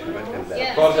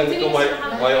 According to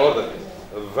my order.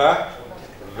 Va,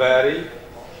 very,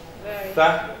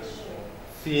 tha,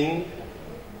 thin,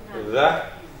 the,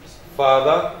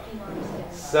 father,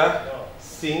 sa,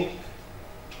 sink,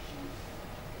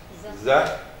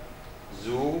 za,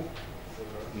 zu,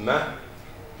 ma,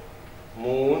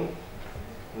 moon,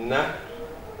 na,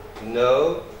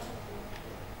 no,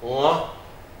 nga,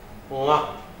 nga.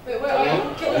 Wait, where are you?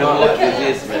 What is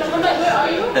this, man? Muhammad, where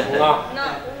are you? Nga.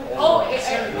 Oh,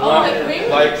 like ring?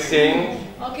 Like sing,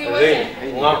 Okay, what's ring,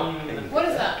 it? nga, What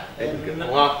is that?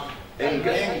 nga.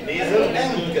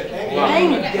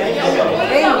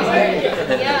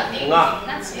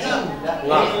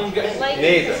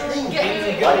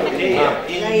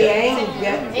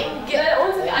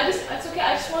 It's okay.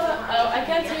 I just wanna. I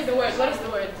can't hear the word. What is the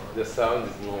word? The sound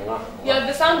is nga. Yeah,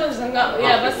 the sound is nga.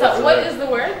 Yeah, but what is the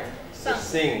word?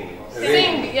 Sing.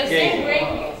 Sing. Yeah, sing.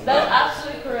 Ring. That's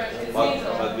absolutely correct. It's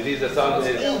nasal. But please, the sound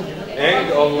is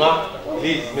eng or nga.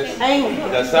 Please, miss.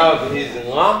 The sound is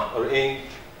nga or eng.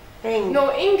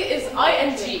 No, ing is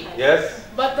ing. Yes.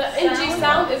 But the ing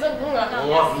sound is a nga.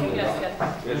 Yes.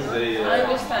 Yes, I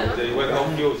understand. they were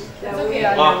confused. It's okay.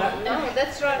 Nga. No,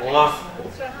 that's right. Nga.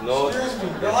 No,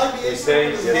 they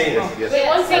say sing. Yes. Wait,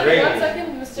 one Ring. second,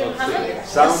 Mr. Muhammad.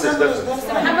 Sound is different.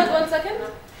 Mr. Muhammad, 1 second.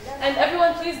 And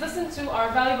everyone, please listen to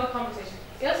our valuable conversation.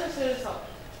 Yes, Mr. Tesol.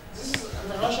 This is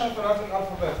the Russian phonetic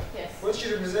alphabet, Yes. which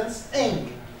represents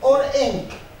ing or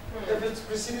ink if it's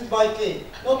preceded by K,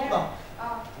 not na.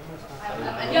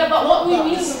 Yeah, but what we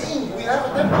mean. It's ing. We have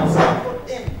a different sound for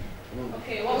ing.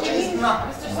 Okay, what we Which is mean, na.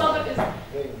 Mr. Sadat, is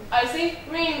I say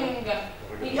ring.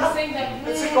 He is saying that.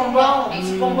 It's a compound.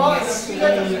 It's a compound. It's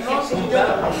together. It's not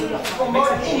together. It's a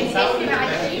compound ing.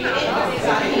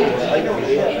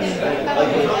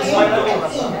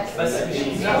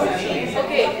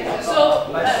 Okay,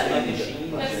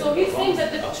 so he's saying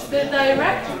that the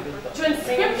direct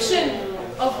transcription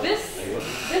of this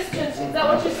is that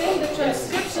what you're saying? The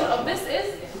transcription of this is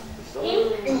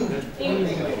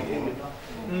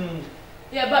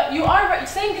Yeah, but you are right. You're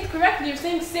saying it correctly. You're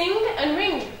saying sing and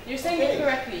ring. You're saying it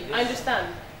correctly. I understand.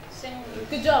 Sing.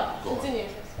 Good job. Continue.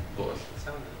 Go on.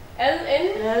 L.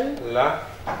 La.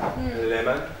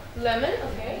 Lemon. Lemon.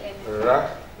 Okay. Ra.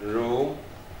 Ru.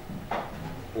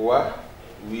 Wa.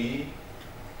 We.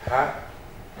 Ha.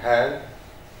 Han.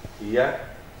 Ya.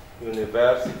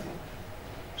 University.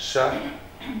 Sha.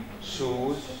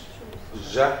 Shoes.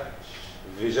 Ja.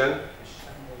 Vision.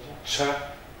 Cha.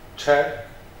 Cha.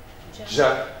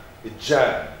 Ja.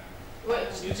 Jam. Wait,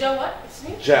 ja what? It's me?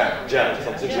 Jam.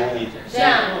 Something you eat.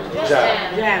 Jam.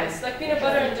 Jam. It's like peanut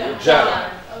butter and jam. Jam.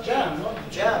 Jam, not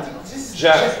jam. This is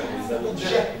Jam.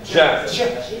 jam. This is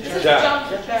jump.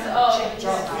 Oh.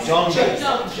 Jump. Jump.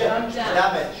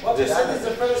 Damn it. What you said is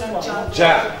the first one.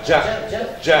 Jam. Jam,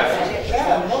 not jam.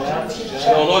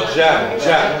 No, not jam.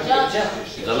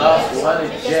 The last one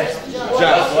is just.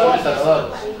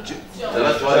 The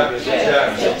last one is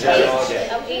Jam.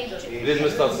 Please,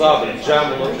 Mr. Sabri. Jam,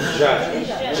 not jam.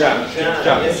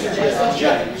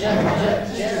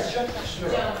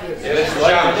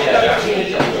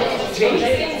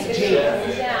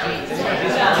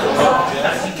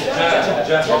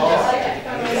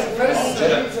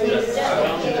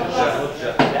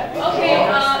 Okay,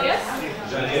 yes?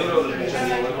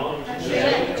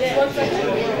 1 second.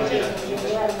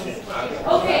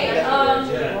 Okay,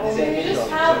 can we just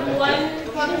have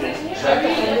one conversation here? I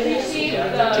really appreciate the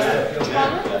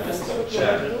comment.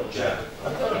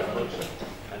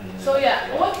 So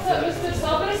yeah, what Mr.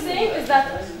 Sabri is saying is that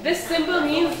this symbol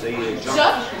means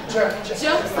jump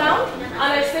sound, and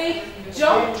I say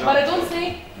jump, but I don't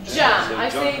say jam, I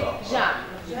say jam,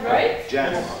 right?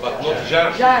 Jam, but not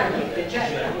jam. Jam,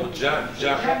 Jump,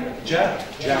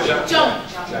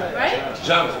 right?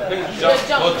 Jump,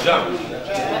 not jam.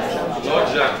 Not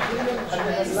jam.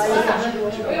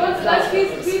 We want to,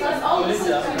 please, let's all listen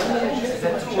to The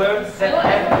 2 words that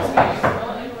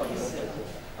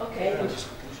okay.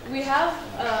 We have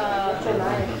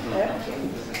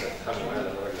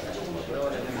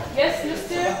yes,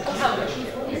 Mr. Muhammad.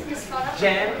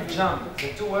 jam, jump. The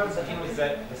 2 words begin with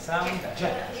the sound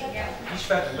jam. Each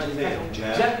فرق بين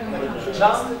jam,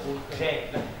 jump, jam.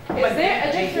 Is there a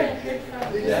different?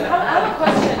 I have a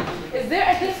question. Is there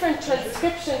a different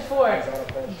transcription for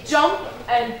jump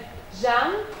and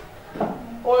jam,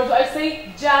 or do I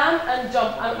say jam and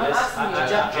jump? I'm asking you.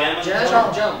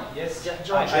 Jump. Yes,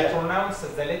 I pronounce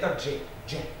the letter J.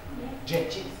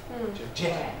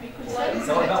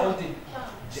 سواء بقى قلت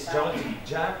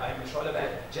jam أي مش هقول بقى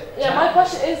Yeah, my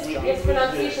question is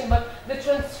pronunciation, but the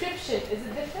transcription, is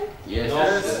it different? Yes.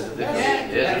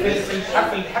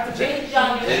 حرف J.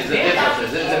 There is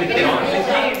a big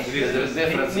difference.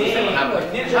 Mr. Muhammad.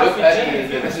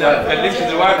 اتكلمش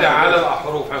دلوقتي على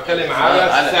الأحرف، هنتكلم على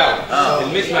الساوند.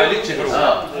 الميس ما قالتش حروف.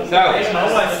 ساوند. ما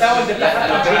هو الساوند اللي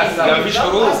لا مفيش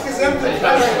حروف.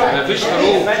 مفيش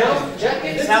حروف.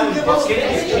 ساوند بس كده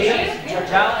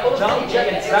جام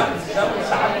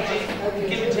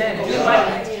كلمة جان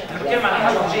أنا بتكلم عن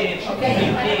حرف جين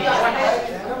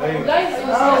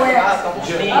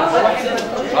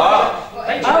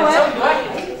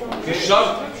في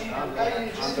الشرط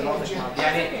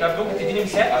يعني طب ممكن تديني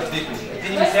مثال؟ اديني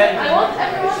I مثال. want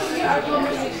everyone to hear our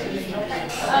conversation.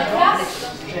 Class.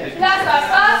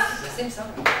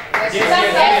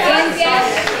 Yes.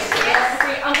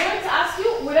 Okay, I'm going to ask you,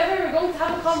 whenever we're going to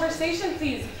have a conversation,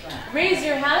 please raise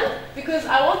your hand, because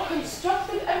I want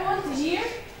constructive everyone to hear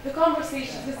the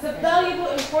conversation. It's a valuable,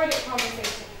 important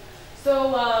conversation. So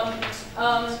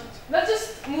let's just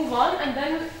move on, and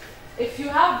then if you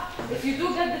do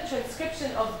get the transcription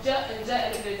of ja and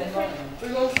they're different,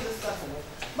 we're going to discuss it.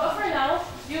 But for now,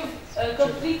 you've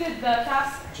completed the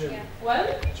task well,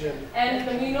 and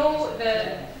we know the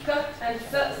cut and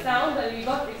sound, and we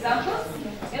got examples.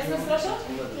 Yes, Ms. Rasha?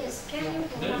 Yes, can you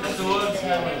The 2 words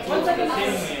have 1 second.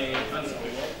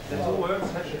 the 2 words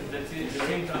have the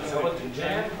same transport in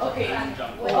jam. Okay. And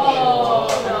jump. Oh,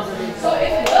 no. So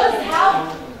if it does have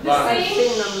the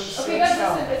same, okay guys,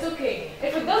 listen, it's okay.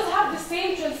 If it does have the same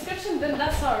transcription, then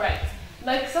that's all right.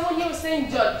 Like someone here was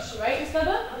saying judge, right,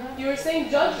 Istada? You were saying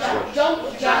judge, jump,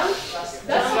 jam.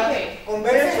 That's okay.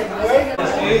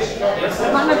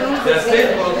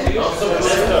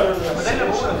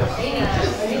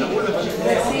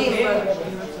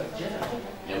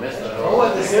 هو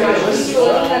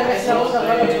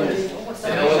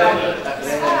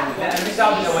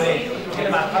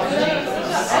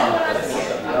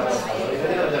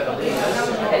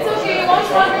It's okay, one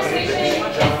conversation in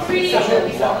 3, 2, 1.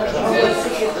 Let's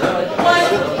keep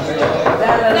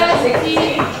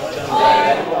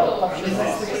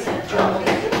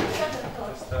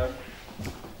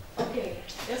Okay.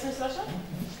 Yes, Ms. Rasha?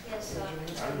 Yes,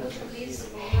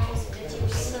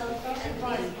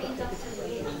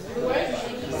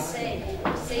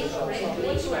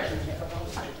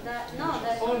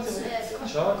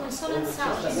 consonant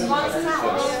sound.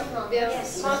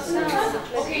 Yes.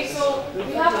 Okay, so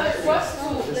we have a request to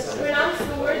pronounce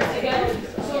the words again.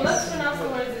 So let's pronounce the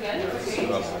words again.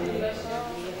 Okay.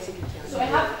 So I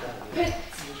have pit,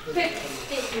 pit,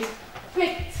 pit,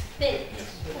 pit,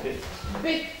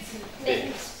 bit,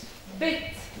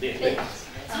 bit,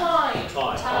 time,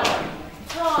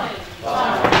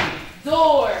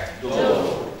 door,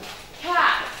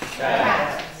 cat,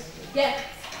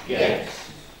 get,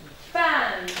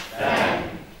 fan,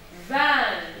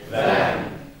 van,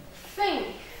 think,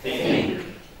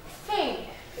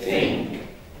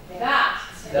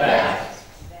 that,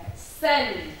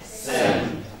 send,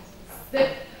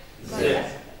 zip,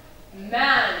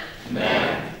 man,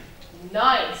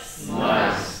 nice,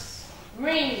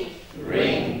 ring,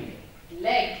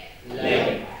 leg,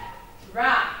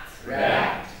 rat,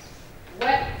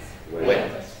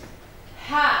 wet,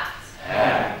 hat,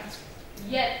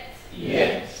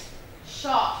 yet,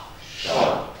 shop,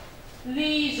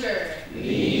 leisure,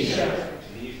 leisure.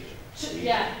 It's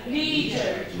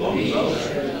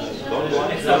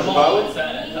a vowel.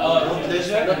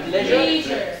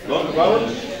 Leisure. Long vowel?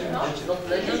 Not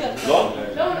leisure? Long?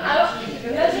 No, I don't.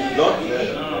 Leisure. Long?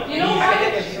 You know why?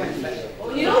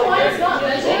 You know why it's not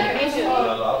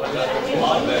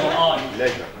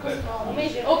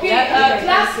leisure? Okay,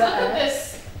 class, look at this.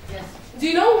 Do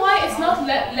you know why it's not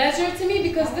leisure to me?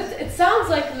 Because it sounds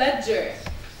like ledger.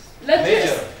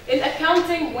 Ledger in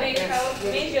accounting, like a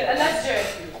ledger.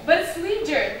 But it's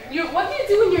leisure. What do you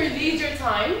do in your leisure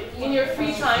time? In your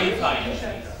free time?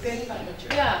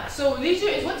 Yeah. So leisure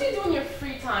is what do you do in your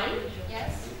free time?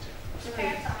 Yes.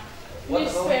 Spare time. In your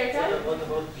spare time? What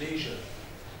about leisure?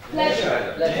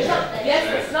 Pleasure. Yes,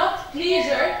 it's not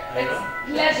leisure. It's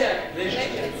pleasure.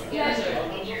 It's pleasure.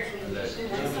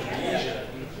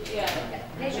 Yeah.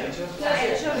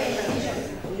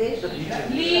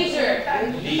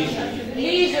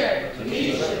 Leisure.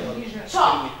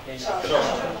 Chop.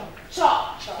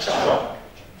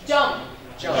 Jump.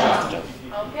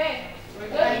 Okay, we're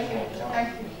good.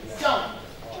 Jump.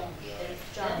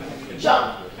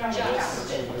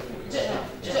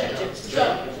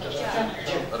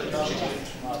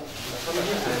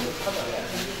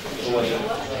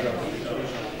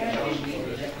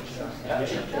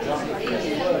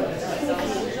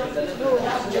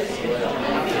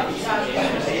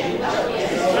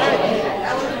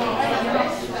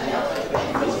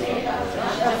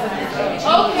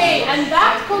 Okay, and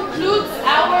that concludes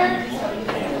our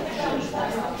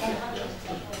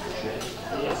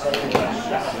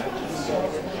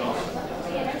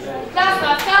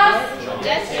class.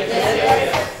 Yes.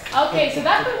 Okay, so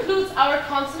that concludes our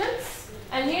consonants,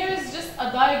 and here is just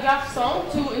a digraph song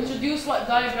to introduce what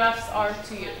digraphs are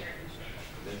to you.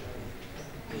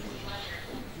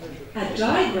 A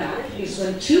digraph is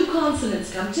when two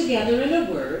consonants come together in a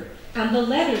word and the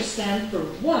letters stand for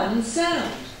one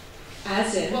sound,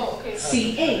 as in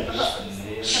CH,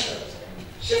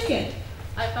 chicken,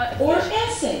 or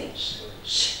SH.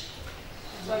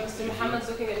 So Mr. Muhammad's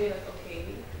looking at me like, okay,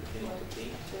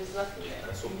 there's nothing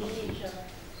there.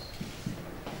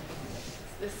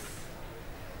 This.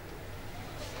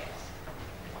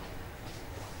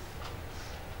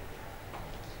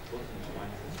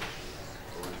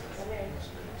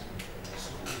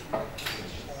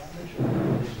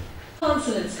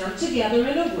 Consonants come together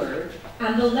in a word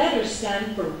and the letters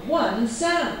stand for one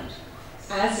sound,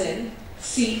 as in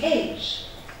CH,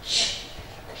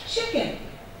 chicken,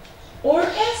 or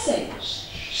SH,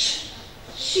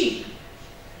 sheep.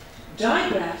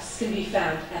 Digraphs can be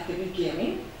found at the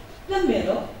beginning, the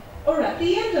middle, or at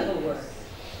the end of a word.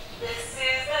 This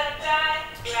is a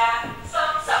digraph, so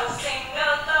sing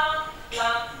along,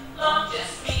 long,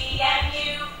 just me and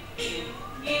you,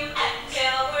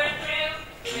 until we're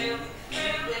through.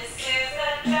 This is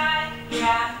a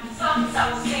digraph, so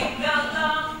sing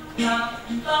along,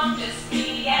 just me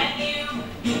and you,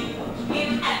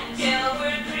 until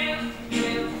we're through.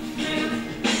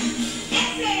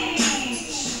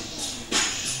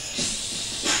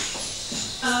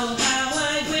 Oh, how I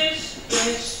wish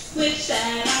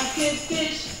that I could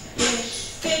fish.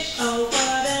 Oh,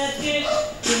 what a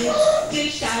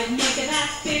dish, I'd make of that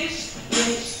fish.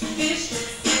 This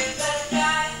is a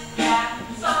digraph,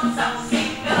 so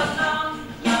sing along,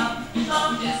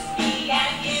 just me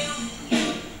and you,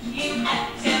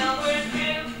 until we're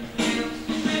through.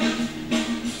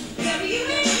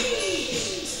 W-A-E.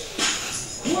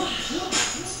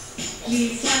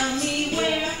 Please tell me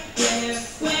where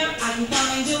I can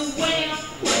find a whale.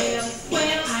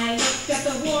 I looked at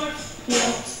the wharf.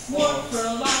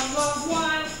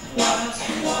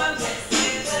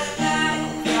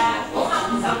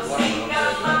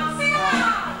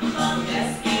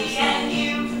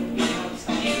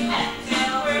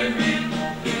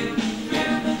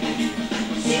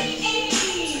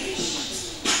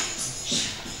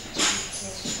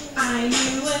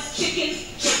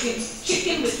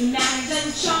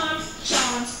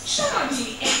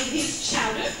 Charlie ate his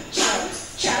chowder, chowder,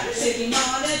 chowder, sitting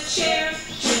on a chair,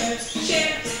 chair,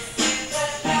 chair.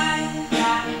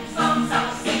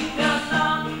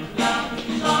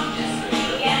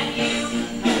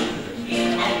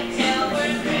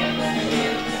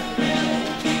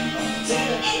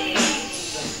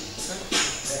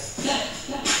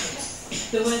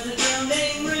 There was a girl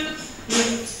named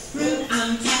Ruth,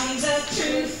 I'm telling the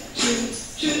truth,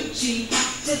 truth. She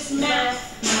practiced math,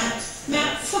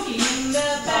 smoking in the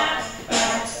bath.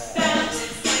 This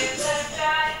is a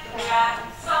rap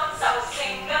song, so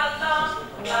sing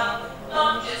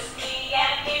along, just me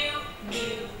and you,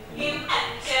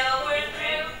 until we're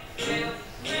through.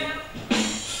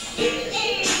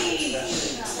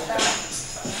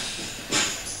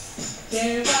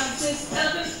 There was this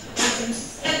oven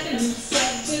who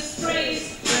said this phrase,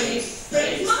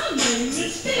 my name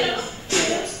is Phil,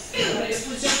 but it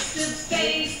was just a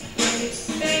phase. This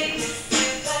is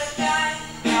a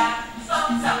rap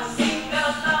song, so sing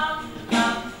along,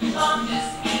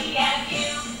 just me and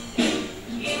you,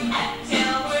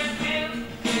 until we're through.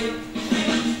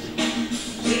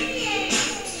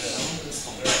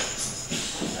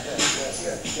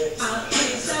 I'll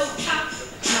play so top,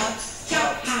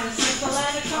 had a simple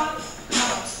and a cop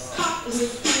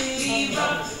was pretty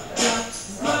rough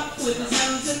with his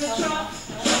nose in the trough.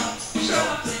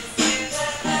 This is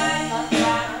a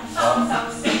rap song, so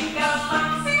sing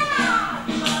along,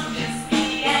 just me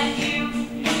and you,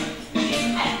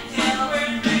 until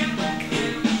we're through.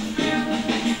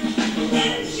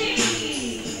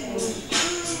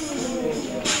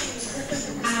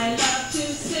 I love to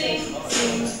sing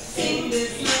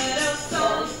this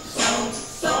little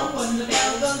song when the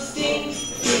bell goes ding,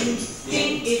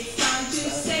 ding, it's time to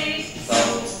say so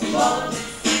long.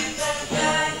 This is a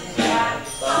rap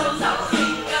song, so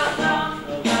sing along,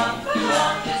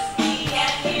 just me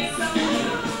and you,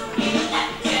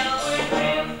 until we're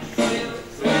through.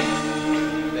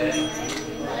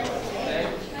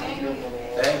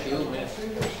 Thank you, miss.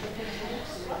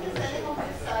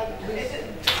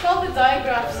 It's called the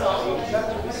digraph song.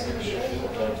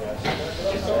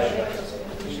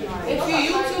 If you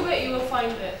YouTube it, you will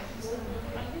find it.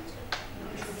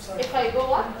 If I go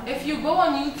what? If you go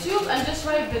on YouTube and just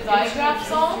write the digraph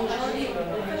song, do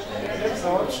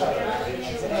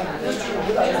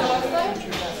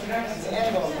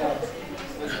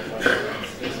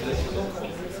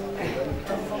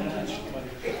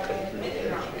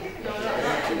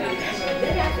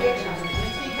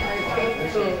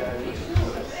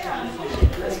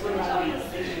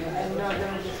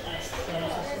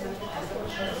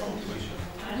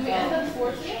we end at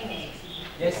 40?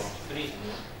 Yes, 3.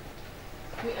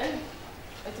 We end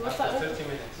at what time? 30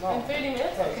 minutes. In 30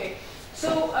 minutes? Okay.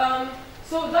 So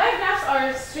digraphs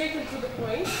are straight and to the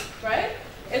point, right?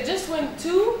 It just went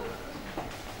to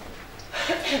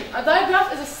a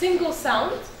digraph is a single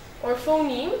sound or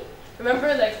phoneme.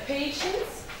 Remember, like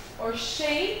patience or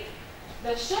shade.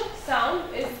 The sh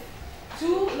sound is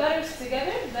 2 letters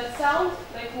together that sound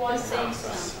like one sound.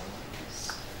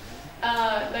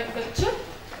 Like the ch,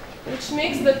 which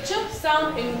makes the ch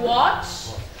sound in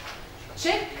watch,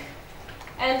 chick,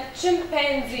 and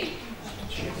chimpanzee.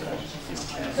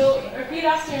 So repeat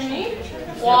after me.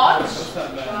 Watch,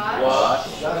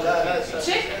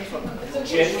 chick,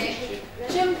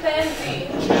 chimpanzee.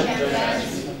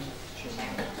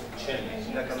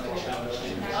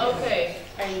 Okay.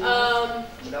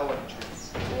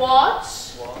 Watch,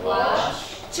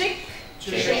 chick,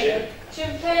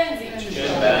 chimpanzee,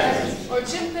 or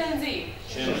chimpanzee.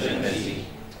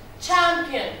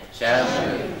 Champion.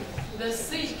 The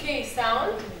CK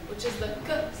sound, which is the K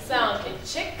sound in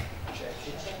chick.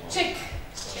 Chick.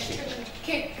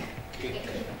 Kick.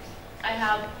 I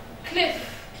have cliff.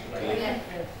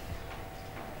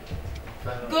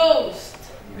 Ghost.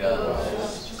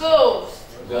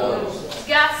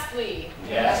 Ghastly.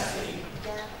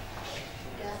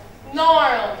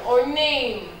 Gnarl or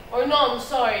name or nom.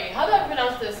 Sorry, how do I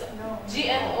pronounce this?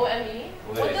 G-N-O-M-E.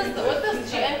 What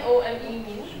does G-N-O-M-E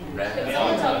mean? Can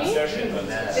someone tell me?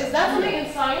 Is that something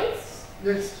in science?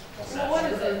 Yes. So what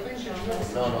is it?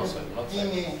 No, sir. Not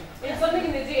DNA. It's something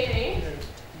in the DNA.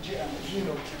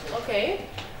 Okay.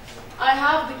 I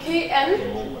have the KN,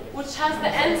 which has the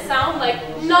N sound like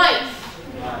knife.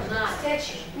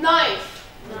 Night.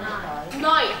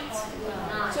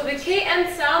 So the KN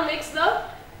sound makes the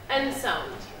N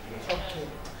sound.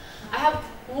 I have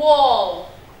wall.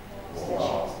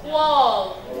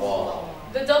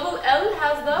 The double L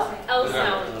has the L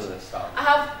sound. I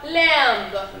have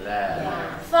lamb.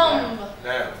 Thumb.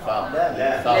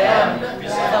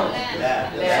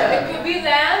 It could be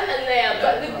lamb and lamb,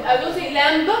 but I don't say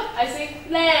lamb, I say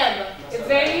lamb. It's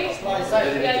very,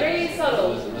 very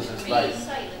subtle.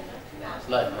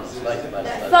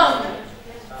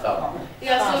 Thumb.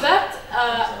 Yeah, so that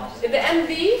the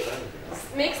MV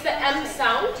makes the M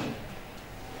sound,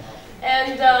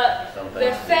 and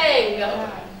the fang,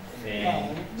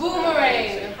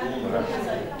 boomerang,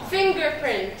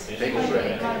 fingerprint.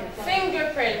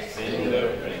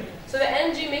 So the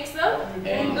NG makes the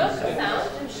ng sound.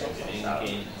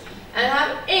 And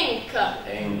have ink,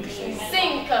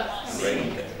 sink,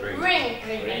 rink.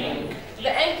 The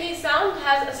NK sound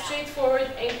has a straightforward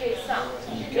NK sound.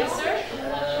 Yes, sir?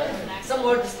 Some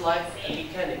words like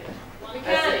mechanic.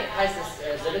 Mechanic has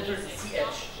the letter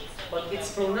CH, but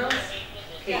it's pronounced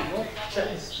K, not ch.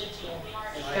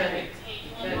 Mechanic.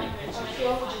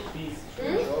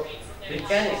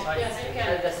 Mechanic. Yes, mechanic.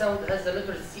 And the sound has the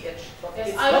letter CH. But Yes,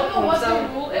 it's I don't know what the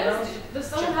sound rule is. Does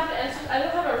someone have the answer? I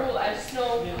don't have a rule. I just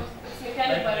know it's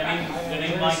mechanic. But The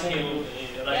name Michael,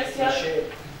 yes, yeah.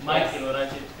 Michael,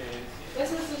 write it. Yes,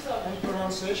 Mr. Song. In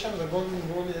pronunciation, the golden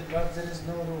rule is that there is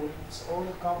no rule. It's all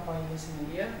come by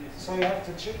listening. Yeah. So you have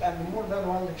to check and more than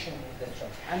one dictionary.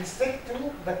 And stick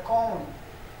to the common.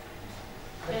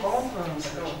 The common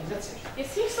pronunciation. That's it.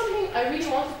 Yes, here's something I really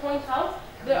want to point out.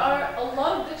 There are a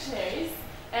lot of dictionaries,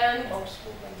 and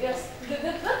yes,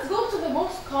 let's go to the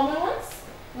most common ones,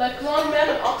 like Longman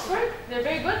and Oxford. They're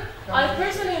very good. I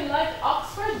personally like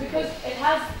Oxford because it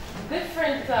has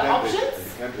different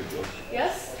options.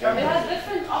 Yes, it has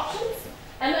different options.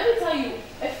 And let me tell you,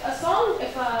 if a song,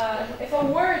 if a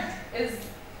word is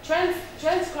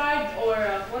transcribed or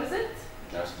what is it?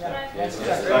 Transcribed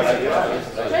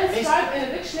in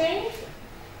a dictionary,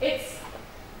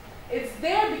 it's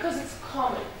there because it's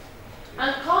common.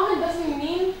 And common doesn't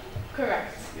mean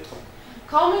correct.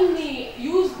 Commonly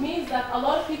used means that a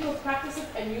lot of people practice it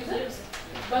and use it,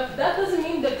 but that doesn't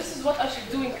mean that this is what I should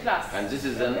do in class. And this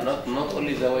is not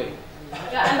only the way.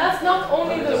 Yeah, and that's not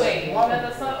only the way.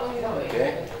 That's not only the way.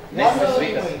 Okay. Next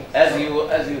speak as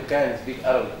you can speak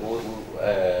Arabic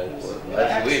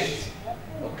as you wish.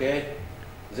 Okay.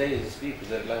 They speak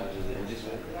their languages in this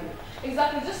way.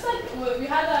 Exactly. Just like we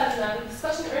had a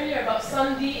discussion earlier about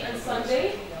Sunday and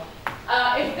Sunday.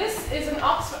 If this is an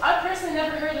Oxford, I personally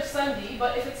never heard of Sunday,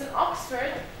 but if it's an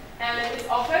Oxford and it's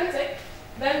authentic,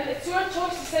 then it's your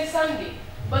choice to say Sunday.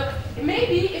 But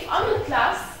maybe if I'm in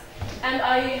class and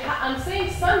I'm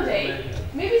saying Sunday,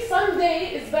 maybe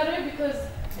Sunday is better because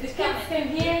the kids can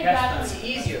hear that it's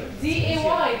easier.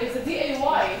 D-A-Y, there's a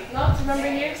D-A-Y, not remember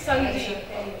here, Sunday.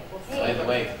 By the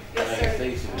way, can I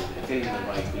say tell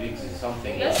my colleagues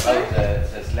something Yes, about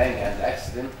the slang and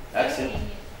accent?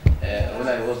 When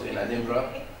I was in Edinburgh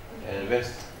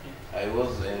University, I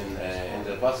was in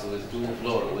the bus with two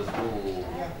floors,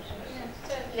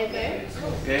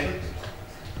 okay.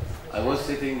 I was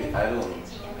sitting alone,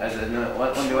 as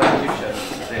only one Egyptian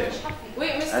there.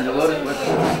 Wait, Mr. And the word was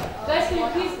guys, can you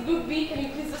please, Group B, can you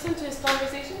please listen to his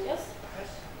conversation? Yes?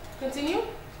 Continue.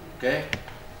 okay.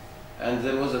 And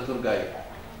there was a tour guide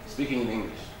speaking in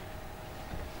English.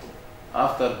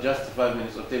 After just 5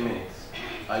 minutes or 10 minutes,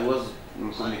 I was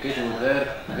in communication with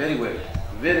her very well,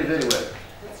 very well.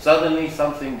 Suddenly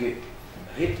something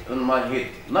hit on my head.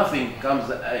 Nothing comes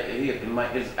here in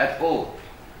my ears at all.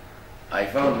 I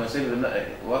found myself,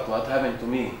 what happened to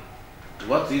me?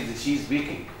 What is she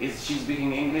speaking? Is she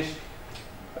speaking English?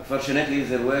 Fortunately,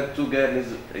 there were two girls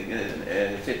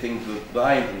sitting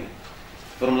behind me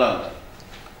from London.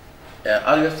 Do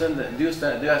you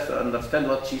understand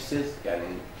what she says?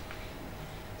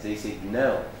 They said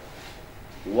no.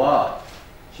 Why?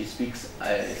 She speaks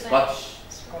Scottish.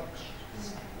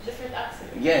 Different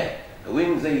accent. Yeah.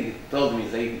 When they told me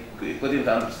they couldn't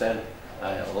understand,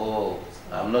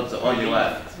 I'm not the only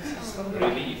one.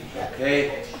 Relief.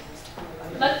 Okay.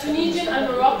 Like Tunisian and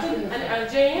Moroccan and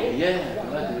Algerian. Yeah.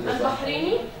 And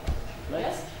Bahraini.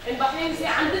 Yes. In Bahrain, they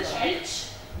عندك عرش.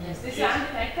 They say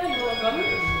عندك عكا اللي هو gum.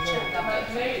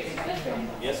 Very different.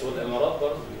 Yes, with Emirat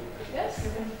برضه. Yes.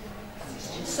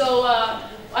 So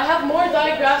I have more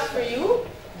diagraphs for you.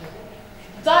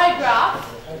 Diagraph.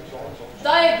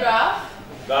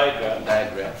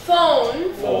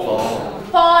 Phone.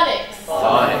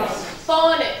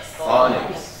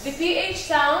 Phonics. The PH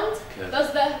sound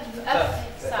does the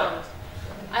F sound.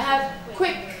 I have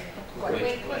quick.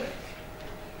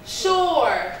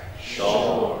 Shore.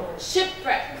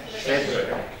 Shipwreck.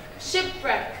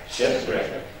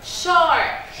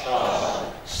 Shark.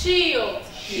 Shield.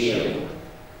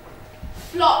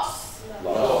 Floss.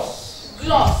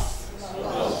 Gloss.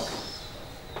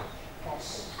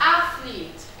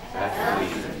 Athlete.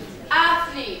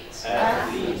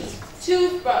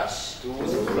 Toothbrush.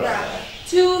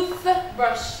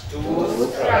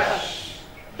 Toothbrush.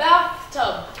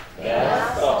 Bathtub.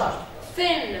 Bathtub.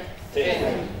 Thin.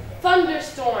 Thin.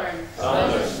 Thunderstorm.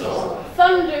 Thunderstorm.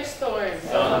 Thunderstorm.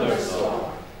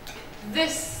 Thunderstorm.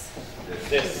 This.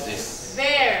 This.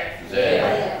 There.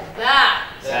 There.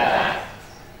 That. That.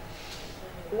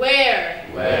 Where.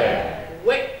 Where.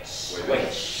 Which.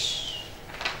 Which.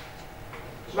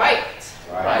 Right.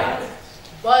 Right.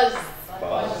 Buzz.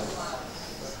 Buzz.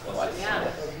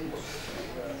 Yeah.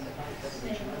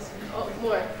 Oh,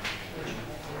 more.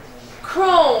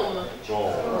 Chrome.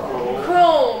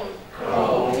 Chrome.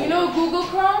 You know Google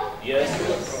Chrome?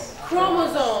 Yes.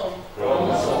 Chromosome.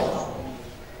 Chromosome.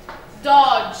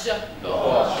 Dodge.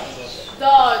 Dodge.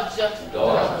 Dodge.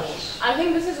 Dodge. I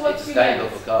think this is what It's you kind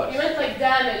meant. of a car. You meant like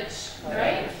damage,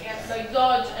 right? Yes. Like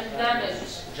dodge and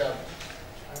damage.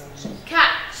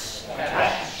 Catch.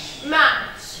 Catch.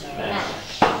 Match.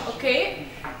 Match. Okay.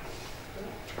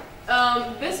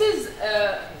 This is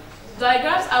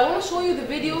diagrams. I want to show you the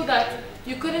video that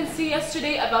you couldn't see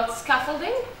yesterday about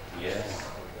scaffolding. Yes.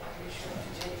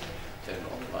 Turn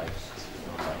off lights.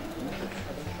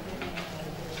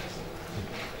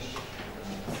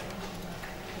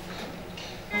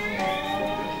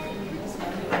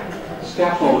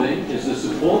 Scaffolding is the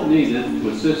support needed to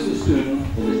assist the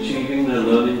student in achieving their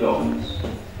learning goals.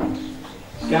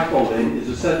 Scaffolding is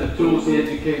a set of tools the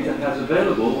educator has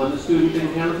available when the student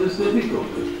encounters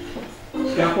difficulty.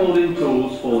 Scaffolding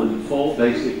tools fall into 4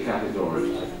 basic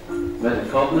categories: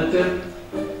 metacognitive,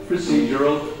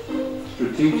 procedural,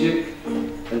 strategic,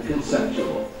 and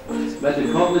conceptual.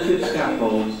 Metacognitive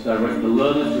scaffolds direct the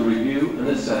learner to review and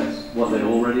assess what they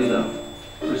already know.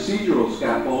 Procedural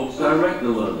scaffolds direct the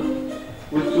learner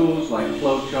with tools like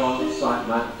flowcharts,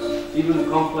 sitemaps, even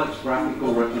complex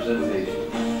graphical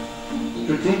representations.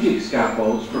 Strategic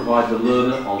scaffolds provide the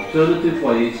learner alternative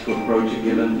ways to approach a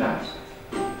given task.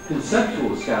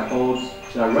 Conceptual scaffolds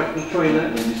direct the trainer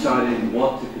in deciding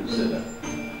what to consider.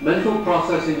 Mental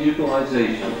processing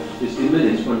utilization is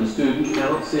diminished when the student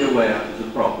cannot see a way out of the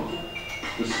problem.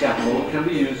 The scaffold can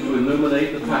be used to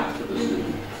illuminate the path for the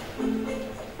student.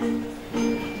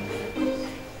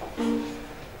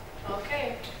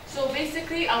 Okay. So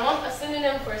basically, I want a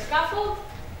synonym for scaffold.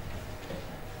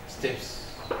 Steps.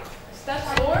 Steps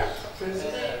for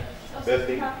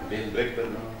Building.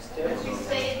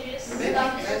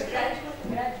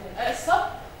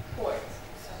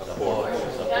 support.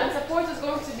 And support is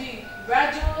going to be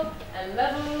gradual and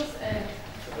levels and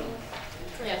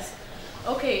yes.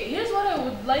 Okay, here's what I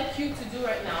would like you to do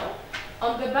right now.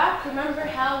 On the back, remember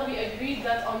how we agreed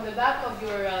that on the back of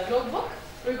your notebook,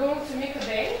 we're going to make a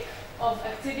bank of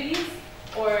activities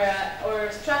or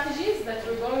strategies that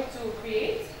we're going to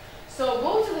create. So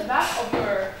go to the back of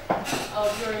your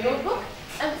notebook,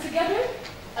 and together,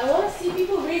 I want to see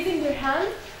people raising their hand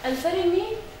and telling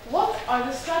me what are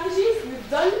the strategies we've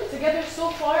done together so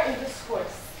far in this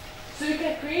course. So you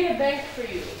can create a bank for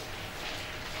you.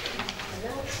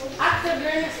 Active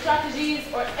learning strategies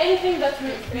or anything that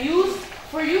we use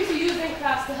for you to use in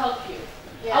class to help you.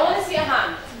 Yeah. I want to see a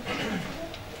hand.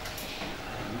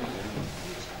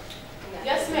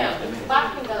 Yes, ma'am.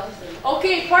 Parking lot.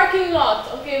 Okay, parking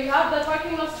lot. Okay, we have the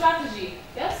parking lot strategy.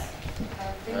 Yes?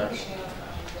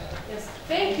 Yes.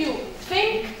 Thank you.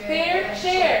 Think, pair,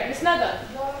 share. Miss Nada.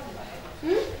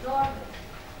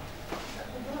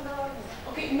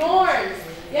 Okay, norms.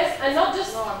 Yes, and not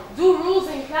just do rules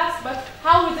in class, but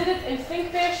how we did it in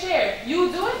think, pair, share.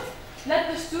 You do it.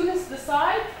 Let the students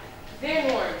decide their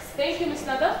norms. Thank you, Miss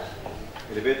Nada.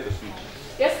 Elevator speech.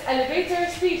 Yes, elevator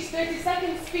speech,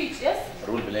 30-second speech, yes?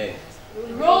 Role play.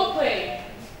 Role play.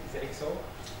 XO?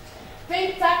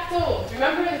 Think-tac-toe.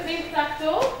 Remember the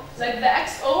think-tac-toe? Like the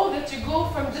XO that you go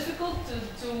from difficult to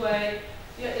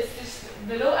yeah, it's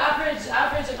below average,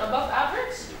 average, and above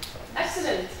average?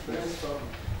 Excellent.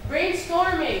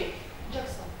 Brainstorming.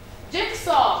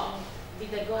 Jigsaw.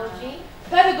 Pedagogy.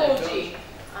 Pedagogy.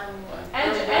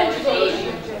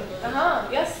 Andragogy.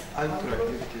 Yes. Anchor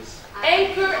activities.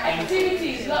 Anchor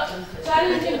activities.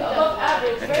 Challenging above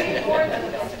average. Very important.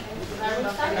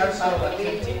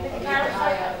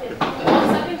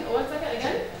 One second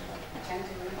again.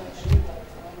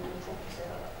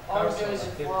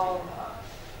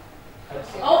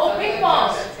 Oh, ping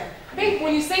pong.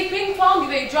 When you say ping pong,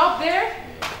 they drop their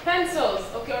pencils,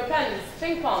 okay, or pens.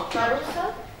 Ping pong.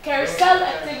 Carousel. Carousel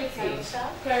activity.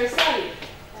 Carousel.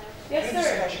 Yes,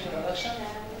 sir.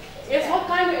 Yes, what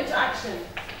kind of interaction?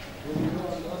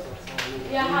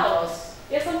 Yeah, how?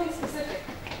 Yes, something specific.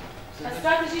 A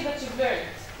strategy that you've learned.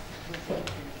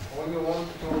 When you want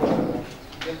to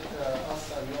get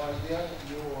us a new idea,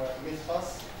 you make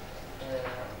us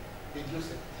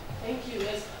reduce it. Thank you.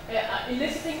 Yes.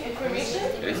 Eliciting information.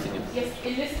 Eliciting. Yes,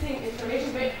 eliciting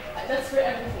information. That's for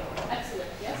everything. Excellent.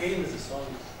 Yes. Game is a song.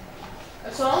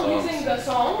 A song, Songs. using the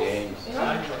songs. Games. You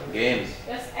know? Games.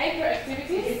 Yes, anchor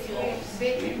activities.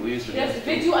 We used to Yes, do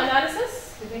video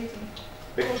analysis.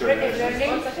 Picture One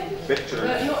analysis. second.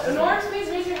 Picture. Norm, please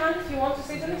raise your hand if you want to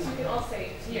say something, so you can all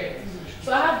say it here.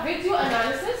 So I have video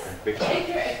analysis, Picture.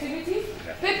 anchor activities,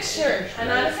 picture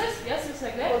analysis. Yes, it's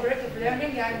like that. cooperative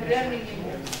learning يعني learning in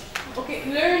groups. Okay,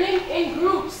 learning in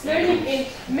groups, learning in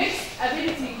mixed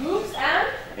ability groups and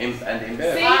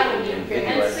impaired.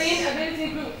 same ability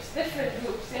groups, different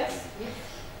groups. Yes.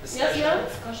 Yes, yeah.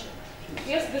 Discussion.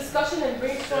 Yes, discussion and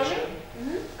brainstorming.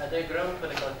 A diagram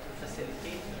when I got to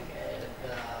facilitate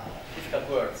difficult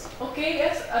words. Okay,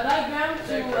 yes, a diagram to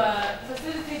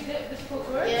facilitate difficult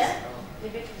words. Yeah.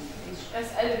 As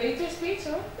elevator speech,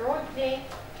 huh? Role play.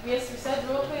 Yes, we said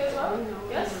role play as well.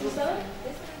 Yes, you said it.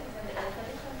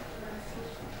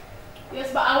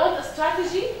 Yes, but I want a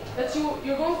strategy that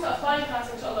you're going to apply in class,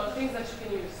 inshallah, things that you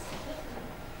can use.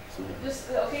 Just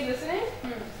okay, listening.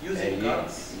 Using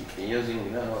cards. Using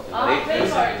play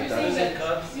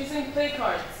cards. Using play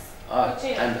cards. Art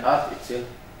and art itself.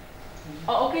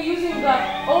 Oh, okay, using the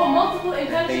multiple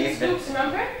intelligence groups.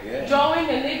 Remember? Yeah. Drawing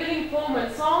and labeling, poem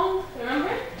and song.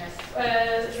 Remember?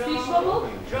 Speech bubble.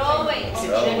 Drawing.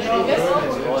 Yes.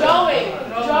 Drawing.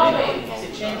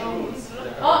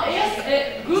 Oh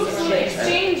yes. Groups will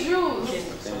exchange rules.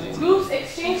 Groups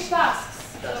exchange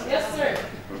tasks. Yes, sir.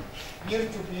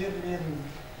 Peer-to-peer learning.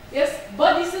 Yes,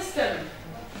 buddy system.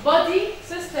 Buddy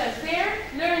system. Pair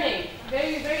learning.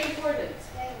 Very, very important.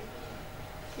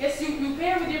 Yes, you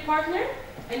pair with your partner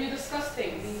and you discuss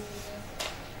things.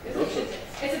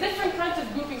 It's a different kind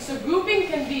of grouping. So grouping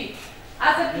can be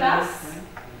as a class,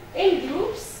 in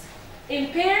groups,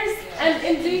 in pairs, and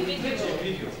individual.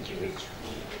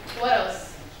 What else?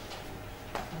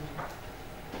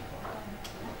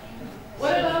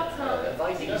 What about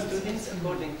Advising students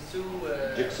according to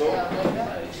Jigsaw.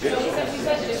 So you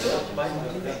said jigsaw.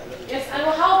 Yes, and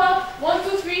how about 1,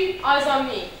 2, 3, eyes on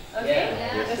me? Okay?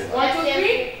 Yes. 1, 2,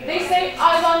 3, they say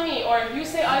eyes on me, or you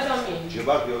say eyes on me.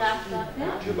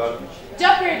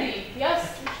 Jeopardy,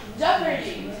 yes,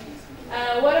 Jeopardy.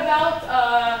 What about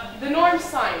the norm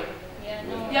sign?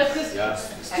 Yes,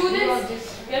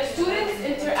 because students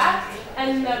interact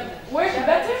and work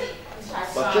better. You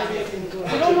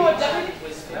don't know what Jeopardy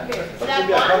is? Okay.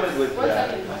 One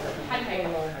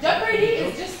second. Jeopardy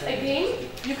is just a game.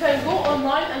 You can go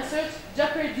online and search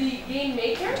Jeopardy Game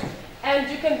Maker,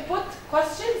 and you can put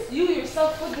questions. You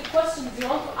yourself put the questions you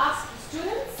want to ask the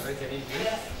students.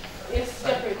 Yes,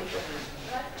 Jeopardy.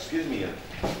 Excuse me,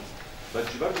 but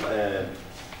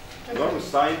norm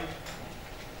sign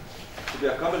to be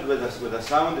accompanied with a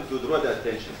sound to draw the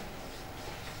attention.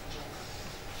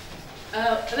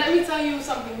 Let me tell you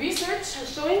something. Research is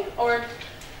showing, or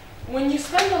when you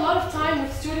spend a lot of time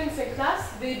with students in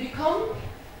class, they become,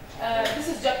 this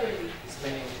is Jeopardy.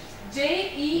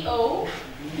 Jeopa.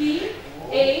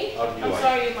 I'm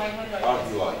sorry, my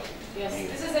handwriting. RUI. Yes,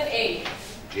 this is an A.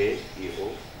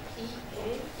 JEO.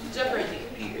 Jeopardy.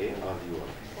 PARUI.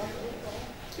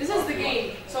 This is the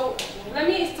game. So let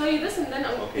me tell you this, and then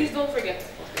please don't forget.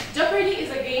 Jeopardy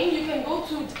is a game. You can go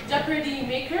to Jeopardy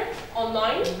Maker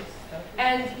online,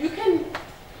 and you can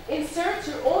insert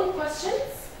your own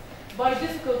questions by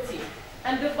difficulty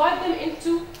and divide them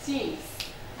into teams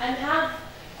and have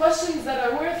questions that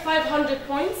are worth 500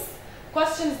 points,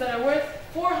 questions that are worth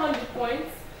 400 points,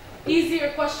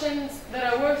 easier questions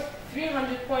that are worth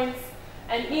 300 points,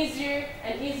 and easier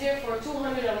for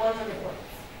 200 and 100 points.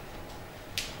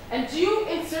 And you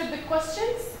insert the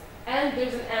questions, and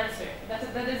there's an answer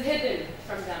that is hidden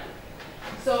from them.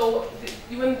 So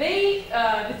when the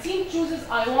team chooses,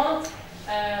 I want,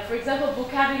 for example,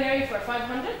 vocabulary for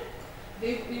 500,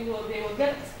 they will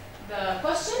get the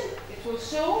question. It will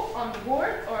show on the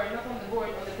board, or not on the board,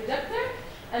 on the projector,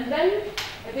 and then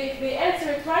if they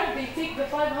answer it right, they take the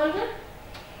 500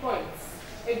 points.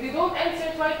 If they don't answer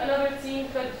it right, another team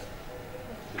could.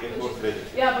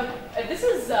 Yeah, but this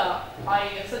is,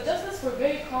 I suggest this for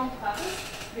very calm classes,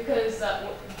 because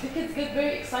the kids get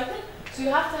very excited. So you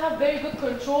have to have very good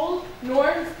control,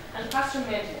 norms, and classroom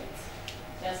management.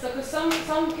 Yeah, so because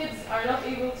some kids are not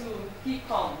able to keep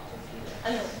calm.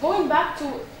 And going back to,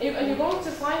 and you're going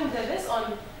to find this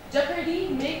on Jeopardy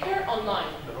Maker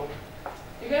online.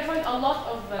 You're going to find a lot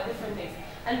of different things.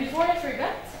 And before I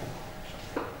forget,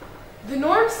 the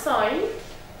norm sign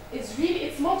is really,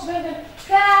 it's much better than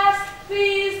class,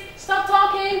 please, stop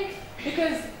talking,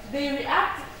 because they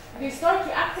start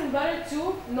reacting better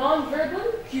to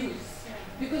non-verbal cues,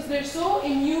 because they're so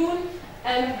immune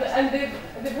and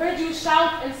they've heard you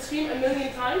shout and scream a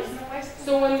million times.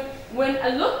 So when a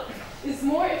look is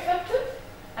more effective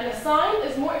and a sign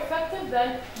is more effective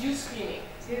than you screaming.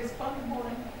 They respond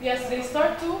more. Yes, they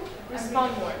start to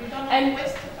respond more. And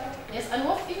yes, and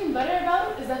what's even better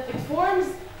about it is that it forms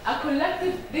a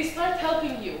collective. They start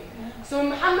helping you. So when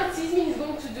Muhammad sees me, he's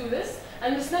going to do this,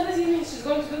 and Miss Nada sees me, she's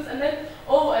going to do this, and then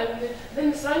then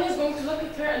Miss Rania is going to look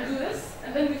at her and do this,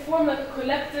 and then we form like a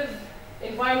collective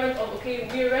environment of okay,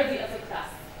 we're ready as a class.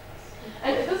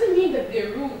 And it doesn't mean that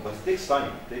they're rude. But it takes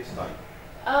time. It takes time.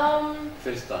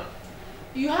 First time.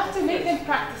 You have to make them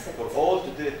practice it. For all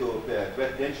to pay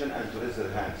attention and to raise their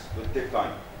hands. It will take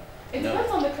time. It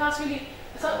depends on the class, really.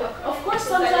 So, of course,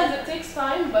 sometimes it takes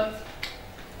time, but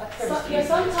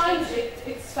sometimes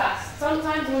it's fast.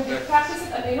 Sometimes when they practice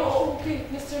it and they know, oh, okay,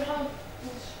 Mr. Muhammad.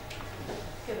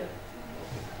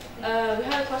 We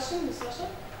had a question, Ms. Rasha?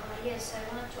 Yes,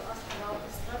 I wanted to ask about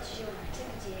the strategy or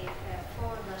activity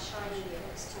for the shy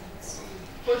students.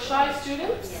 For shy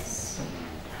students? Yes.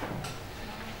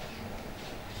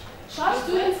 Shy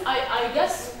students, I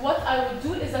guess what I would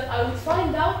do is that I would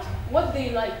find out what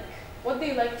they like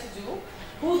to do,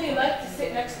 who they like to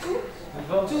sit next to.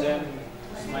 Involve them,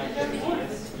 my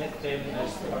activities, let them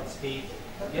participate.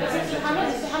 Mr.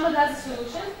 Muhammad has a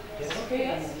solution. Yes. Okay,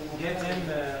 yes. Give them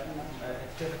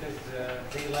activities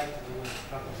they like to do in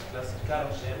front of the class,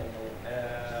 encourage them,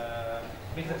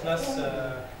 make the class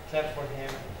clap for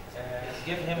him.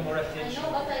 Give him more attention. I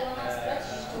know, but I want a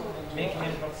strategy to make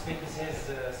him participate with his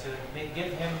student.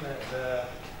 Give him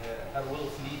a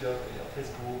wolf leader of his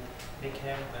group. Make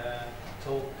him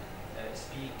talk,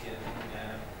 speak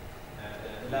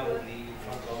loudly in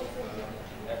front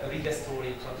of, read a story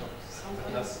in front of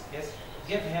the class. Yes.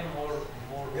 Give him more.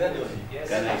 Gradually. Yes.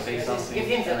 Can I say something? Give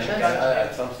him the chance. Can I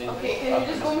add something? Okay, can you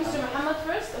just go Mr. Muhammad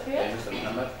first? Okay. Okay, Mr.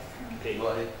 Muhammad. Okay. Go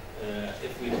ahead.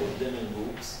 If we put them in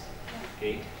groups,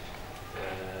 okay,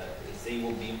 they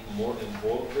will be more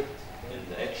involved in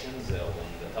the actions, in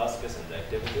the tasks and the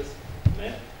activities,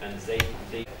 and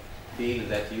they feel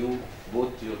that you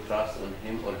put your trust on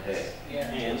him or her.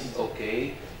 Yeah. And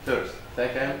okay, first.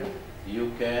 Second,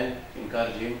 you can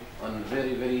encourage him on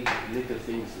very, very little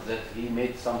things that he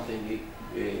made something he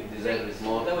deserves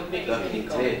more. That would make than any he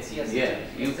comments, did. yes. Yeah,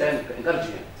 you can encourage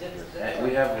him. Yes.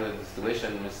 We have the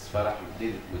situation Ms. Farah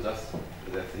did it with us,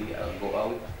 the three go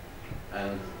out,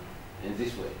 and in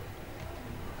this way.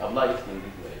 Apply it in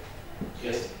this way.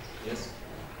 Yes. Yes.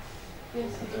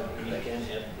 Yes. We can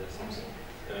add something.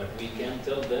 We can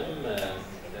tell them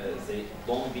they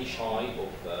don't be shy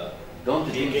of. Don't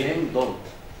leave him. Don't.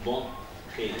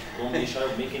 Okay. Don't be shy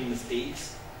of making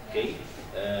mistakes. Okay.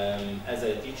 As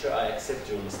a teacher, I accept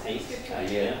your mistakes.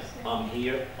 Yeah. I'm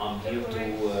here to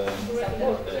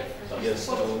yes,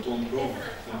 to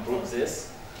improve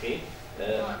this. Okay.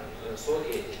 So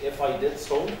if I did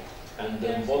so and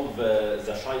involve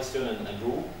the shy student in a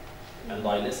group, and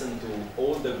I listen to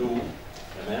all the group,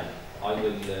 I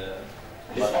will.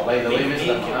 By the way,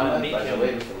 Mr.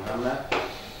 Muhammad,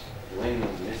 when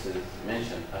Mrs.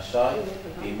 mentioned a shy,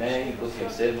 he may put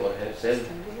himself or herself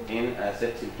in a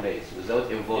certain place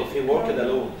without involving. If he worked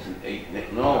alone.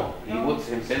 No, he puts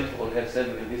himself or herself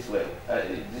in this way.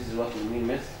 This is what you mean,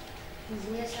 Miss?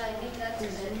 Yes, I think that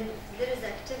there is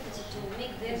activity to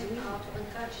make them to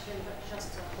encourage them, but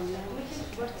just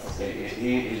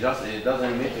he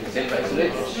doesn't make himself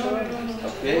isolated.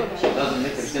 Okay, he doesn't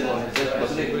make himself or herself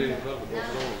isolated.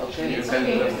 Okay, you can.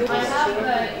 I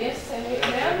have yes,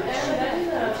 ma'am, and then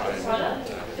Farah.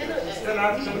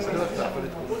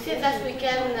 We said that we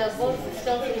can both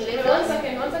start in levels. One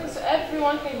second, so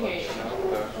everyone can hear you.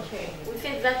 Okay. We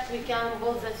said that we can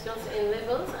both the students in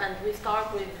levels, and we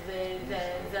start with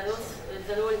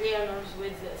the lower learners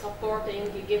with supporting,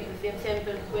 give them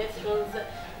simple questions,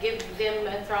 give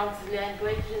them trans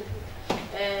language,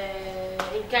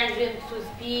 encourage them to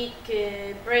speak,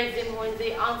 praise them when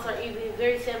they answer even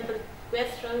very simple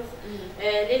questions,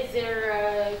 let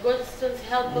their good students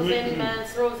help them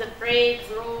through the break,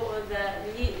 through the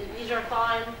leisure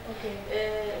time. Okay.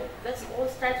 That's all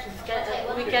strategies.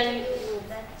 We can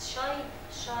that shy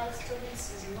students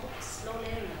is not slow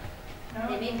learner. No.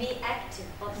 They may be active,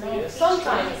 but they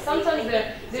sometimes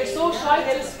they're so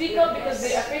shy to speak up because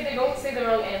they're afraid they don't say the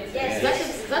wrong answer.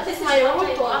 Yes, that is my role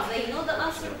to ask. They know the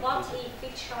answer, but he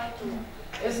feels shy to.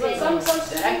 Yes, but some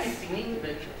the active technique,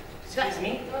 excuse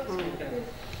me,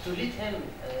 to let him,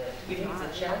 give him the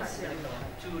chance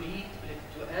to read,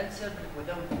 to answer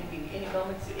without making any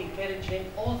comments, encourage him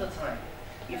all the time.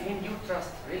 Give him your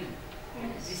trust, really.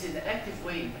 Yes. This is the active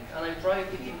way, and I try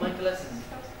it in my classes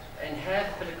and have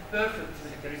perfect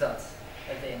results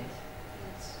at the end.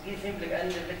 Yes. give him like,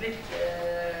 and let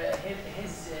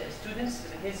his students,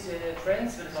 his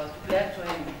friends will to clap to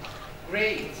him.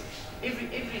 Great.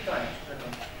 Every time.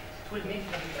 It will make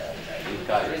him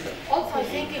Also, I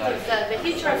think it is the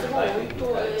teacher's role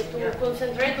to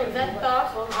concentrate on that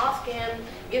part, on ask him,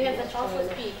 give him the chance to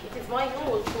speak. It is my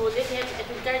role to let him,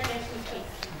 to encourage him to speak.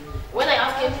 When I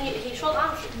ask him, he should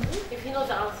answer, if he knows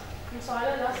the answer. So,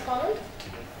 last comment?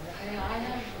 I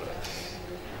have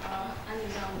an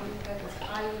example that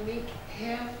I make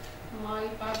him my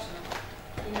partner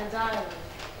in a dialogue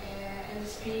and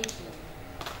speaking.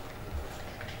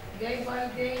 Day by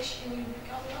day, she will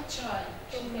become not shy.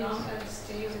 She will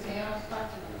stay with her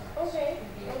partner. Okay.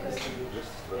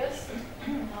 Yes.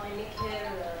 I make her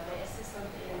my assistant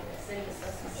in service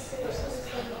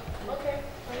assistant. Okay.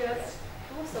 That's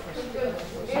good.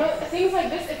 You know, things like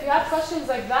this. If you have questions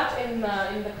like that in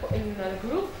the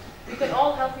group, we can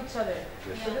all help each other.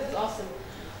 So this is awesome.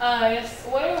 Yes.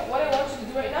 What I want you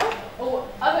to do right now? Oh,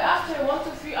 after 1,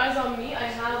 2, 3, eyes on me. I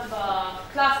have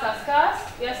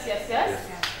class. Yes.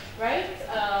 Right?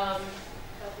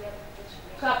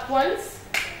 Clap once,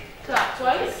 clap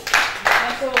twice.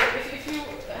 And so if you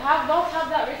don't have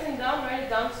that written down, write it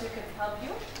down so we can help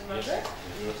you remember.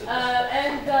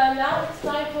 And now it's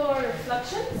time for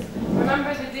reflections.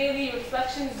 Remember the daily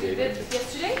reflections you did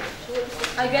yesterday?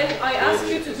 Again, I ask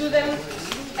you to do them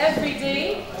every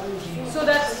day so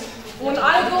that when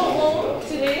I go home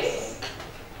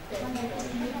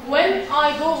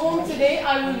today,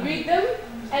 I will read them.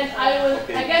 And I will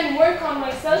again work on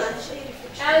myself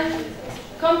and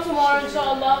come tomorrow,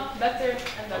 inshallah, better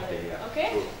and better.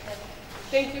 Okay?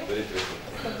 Thank you. Very interesting.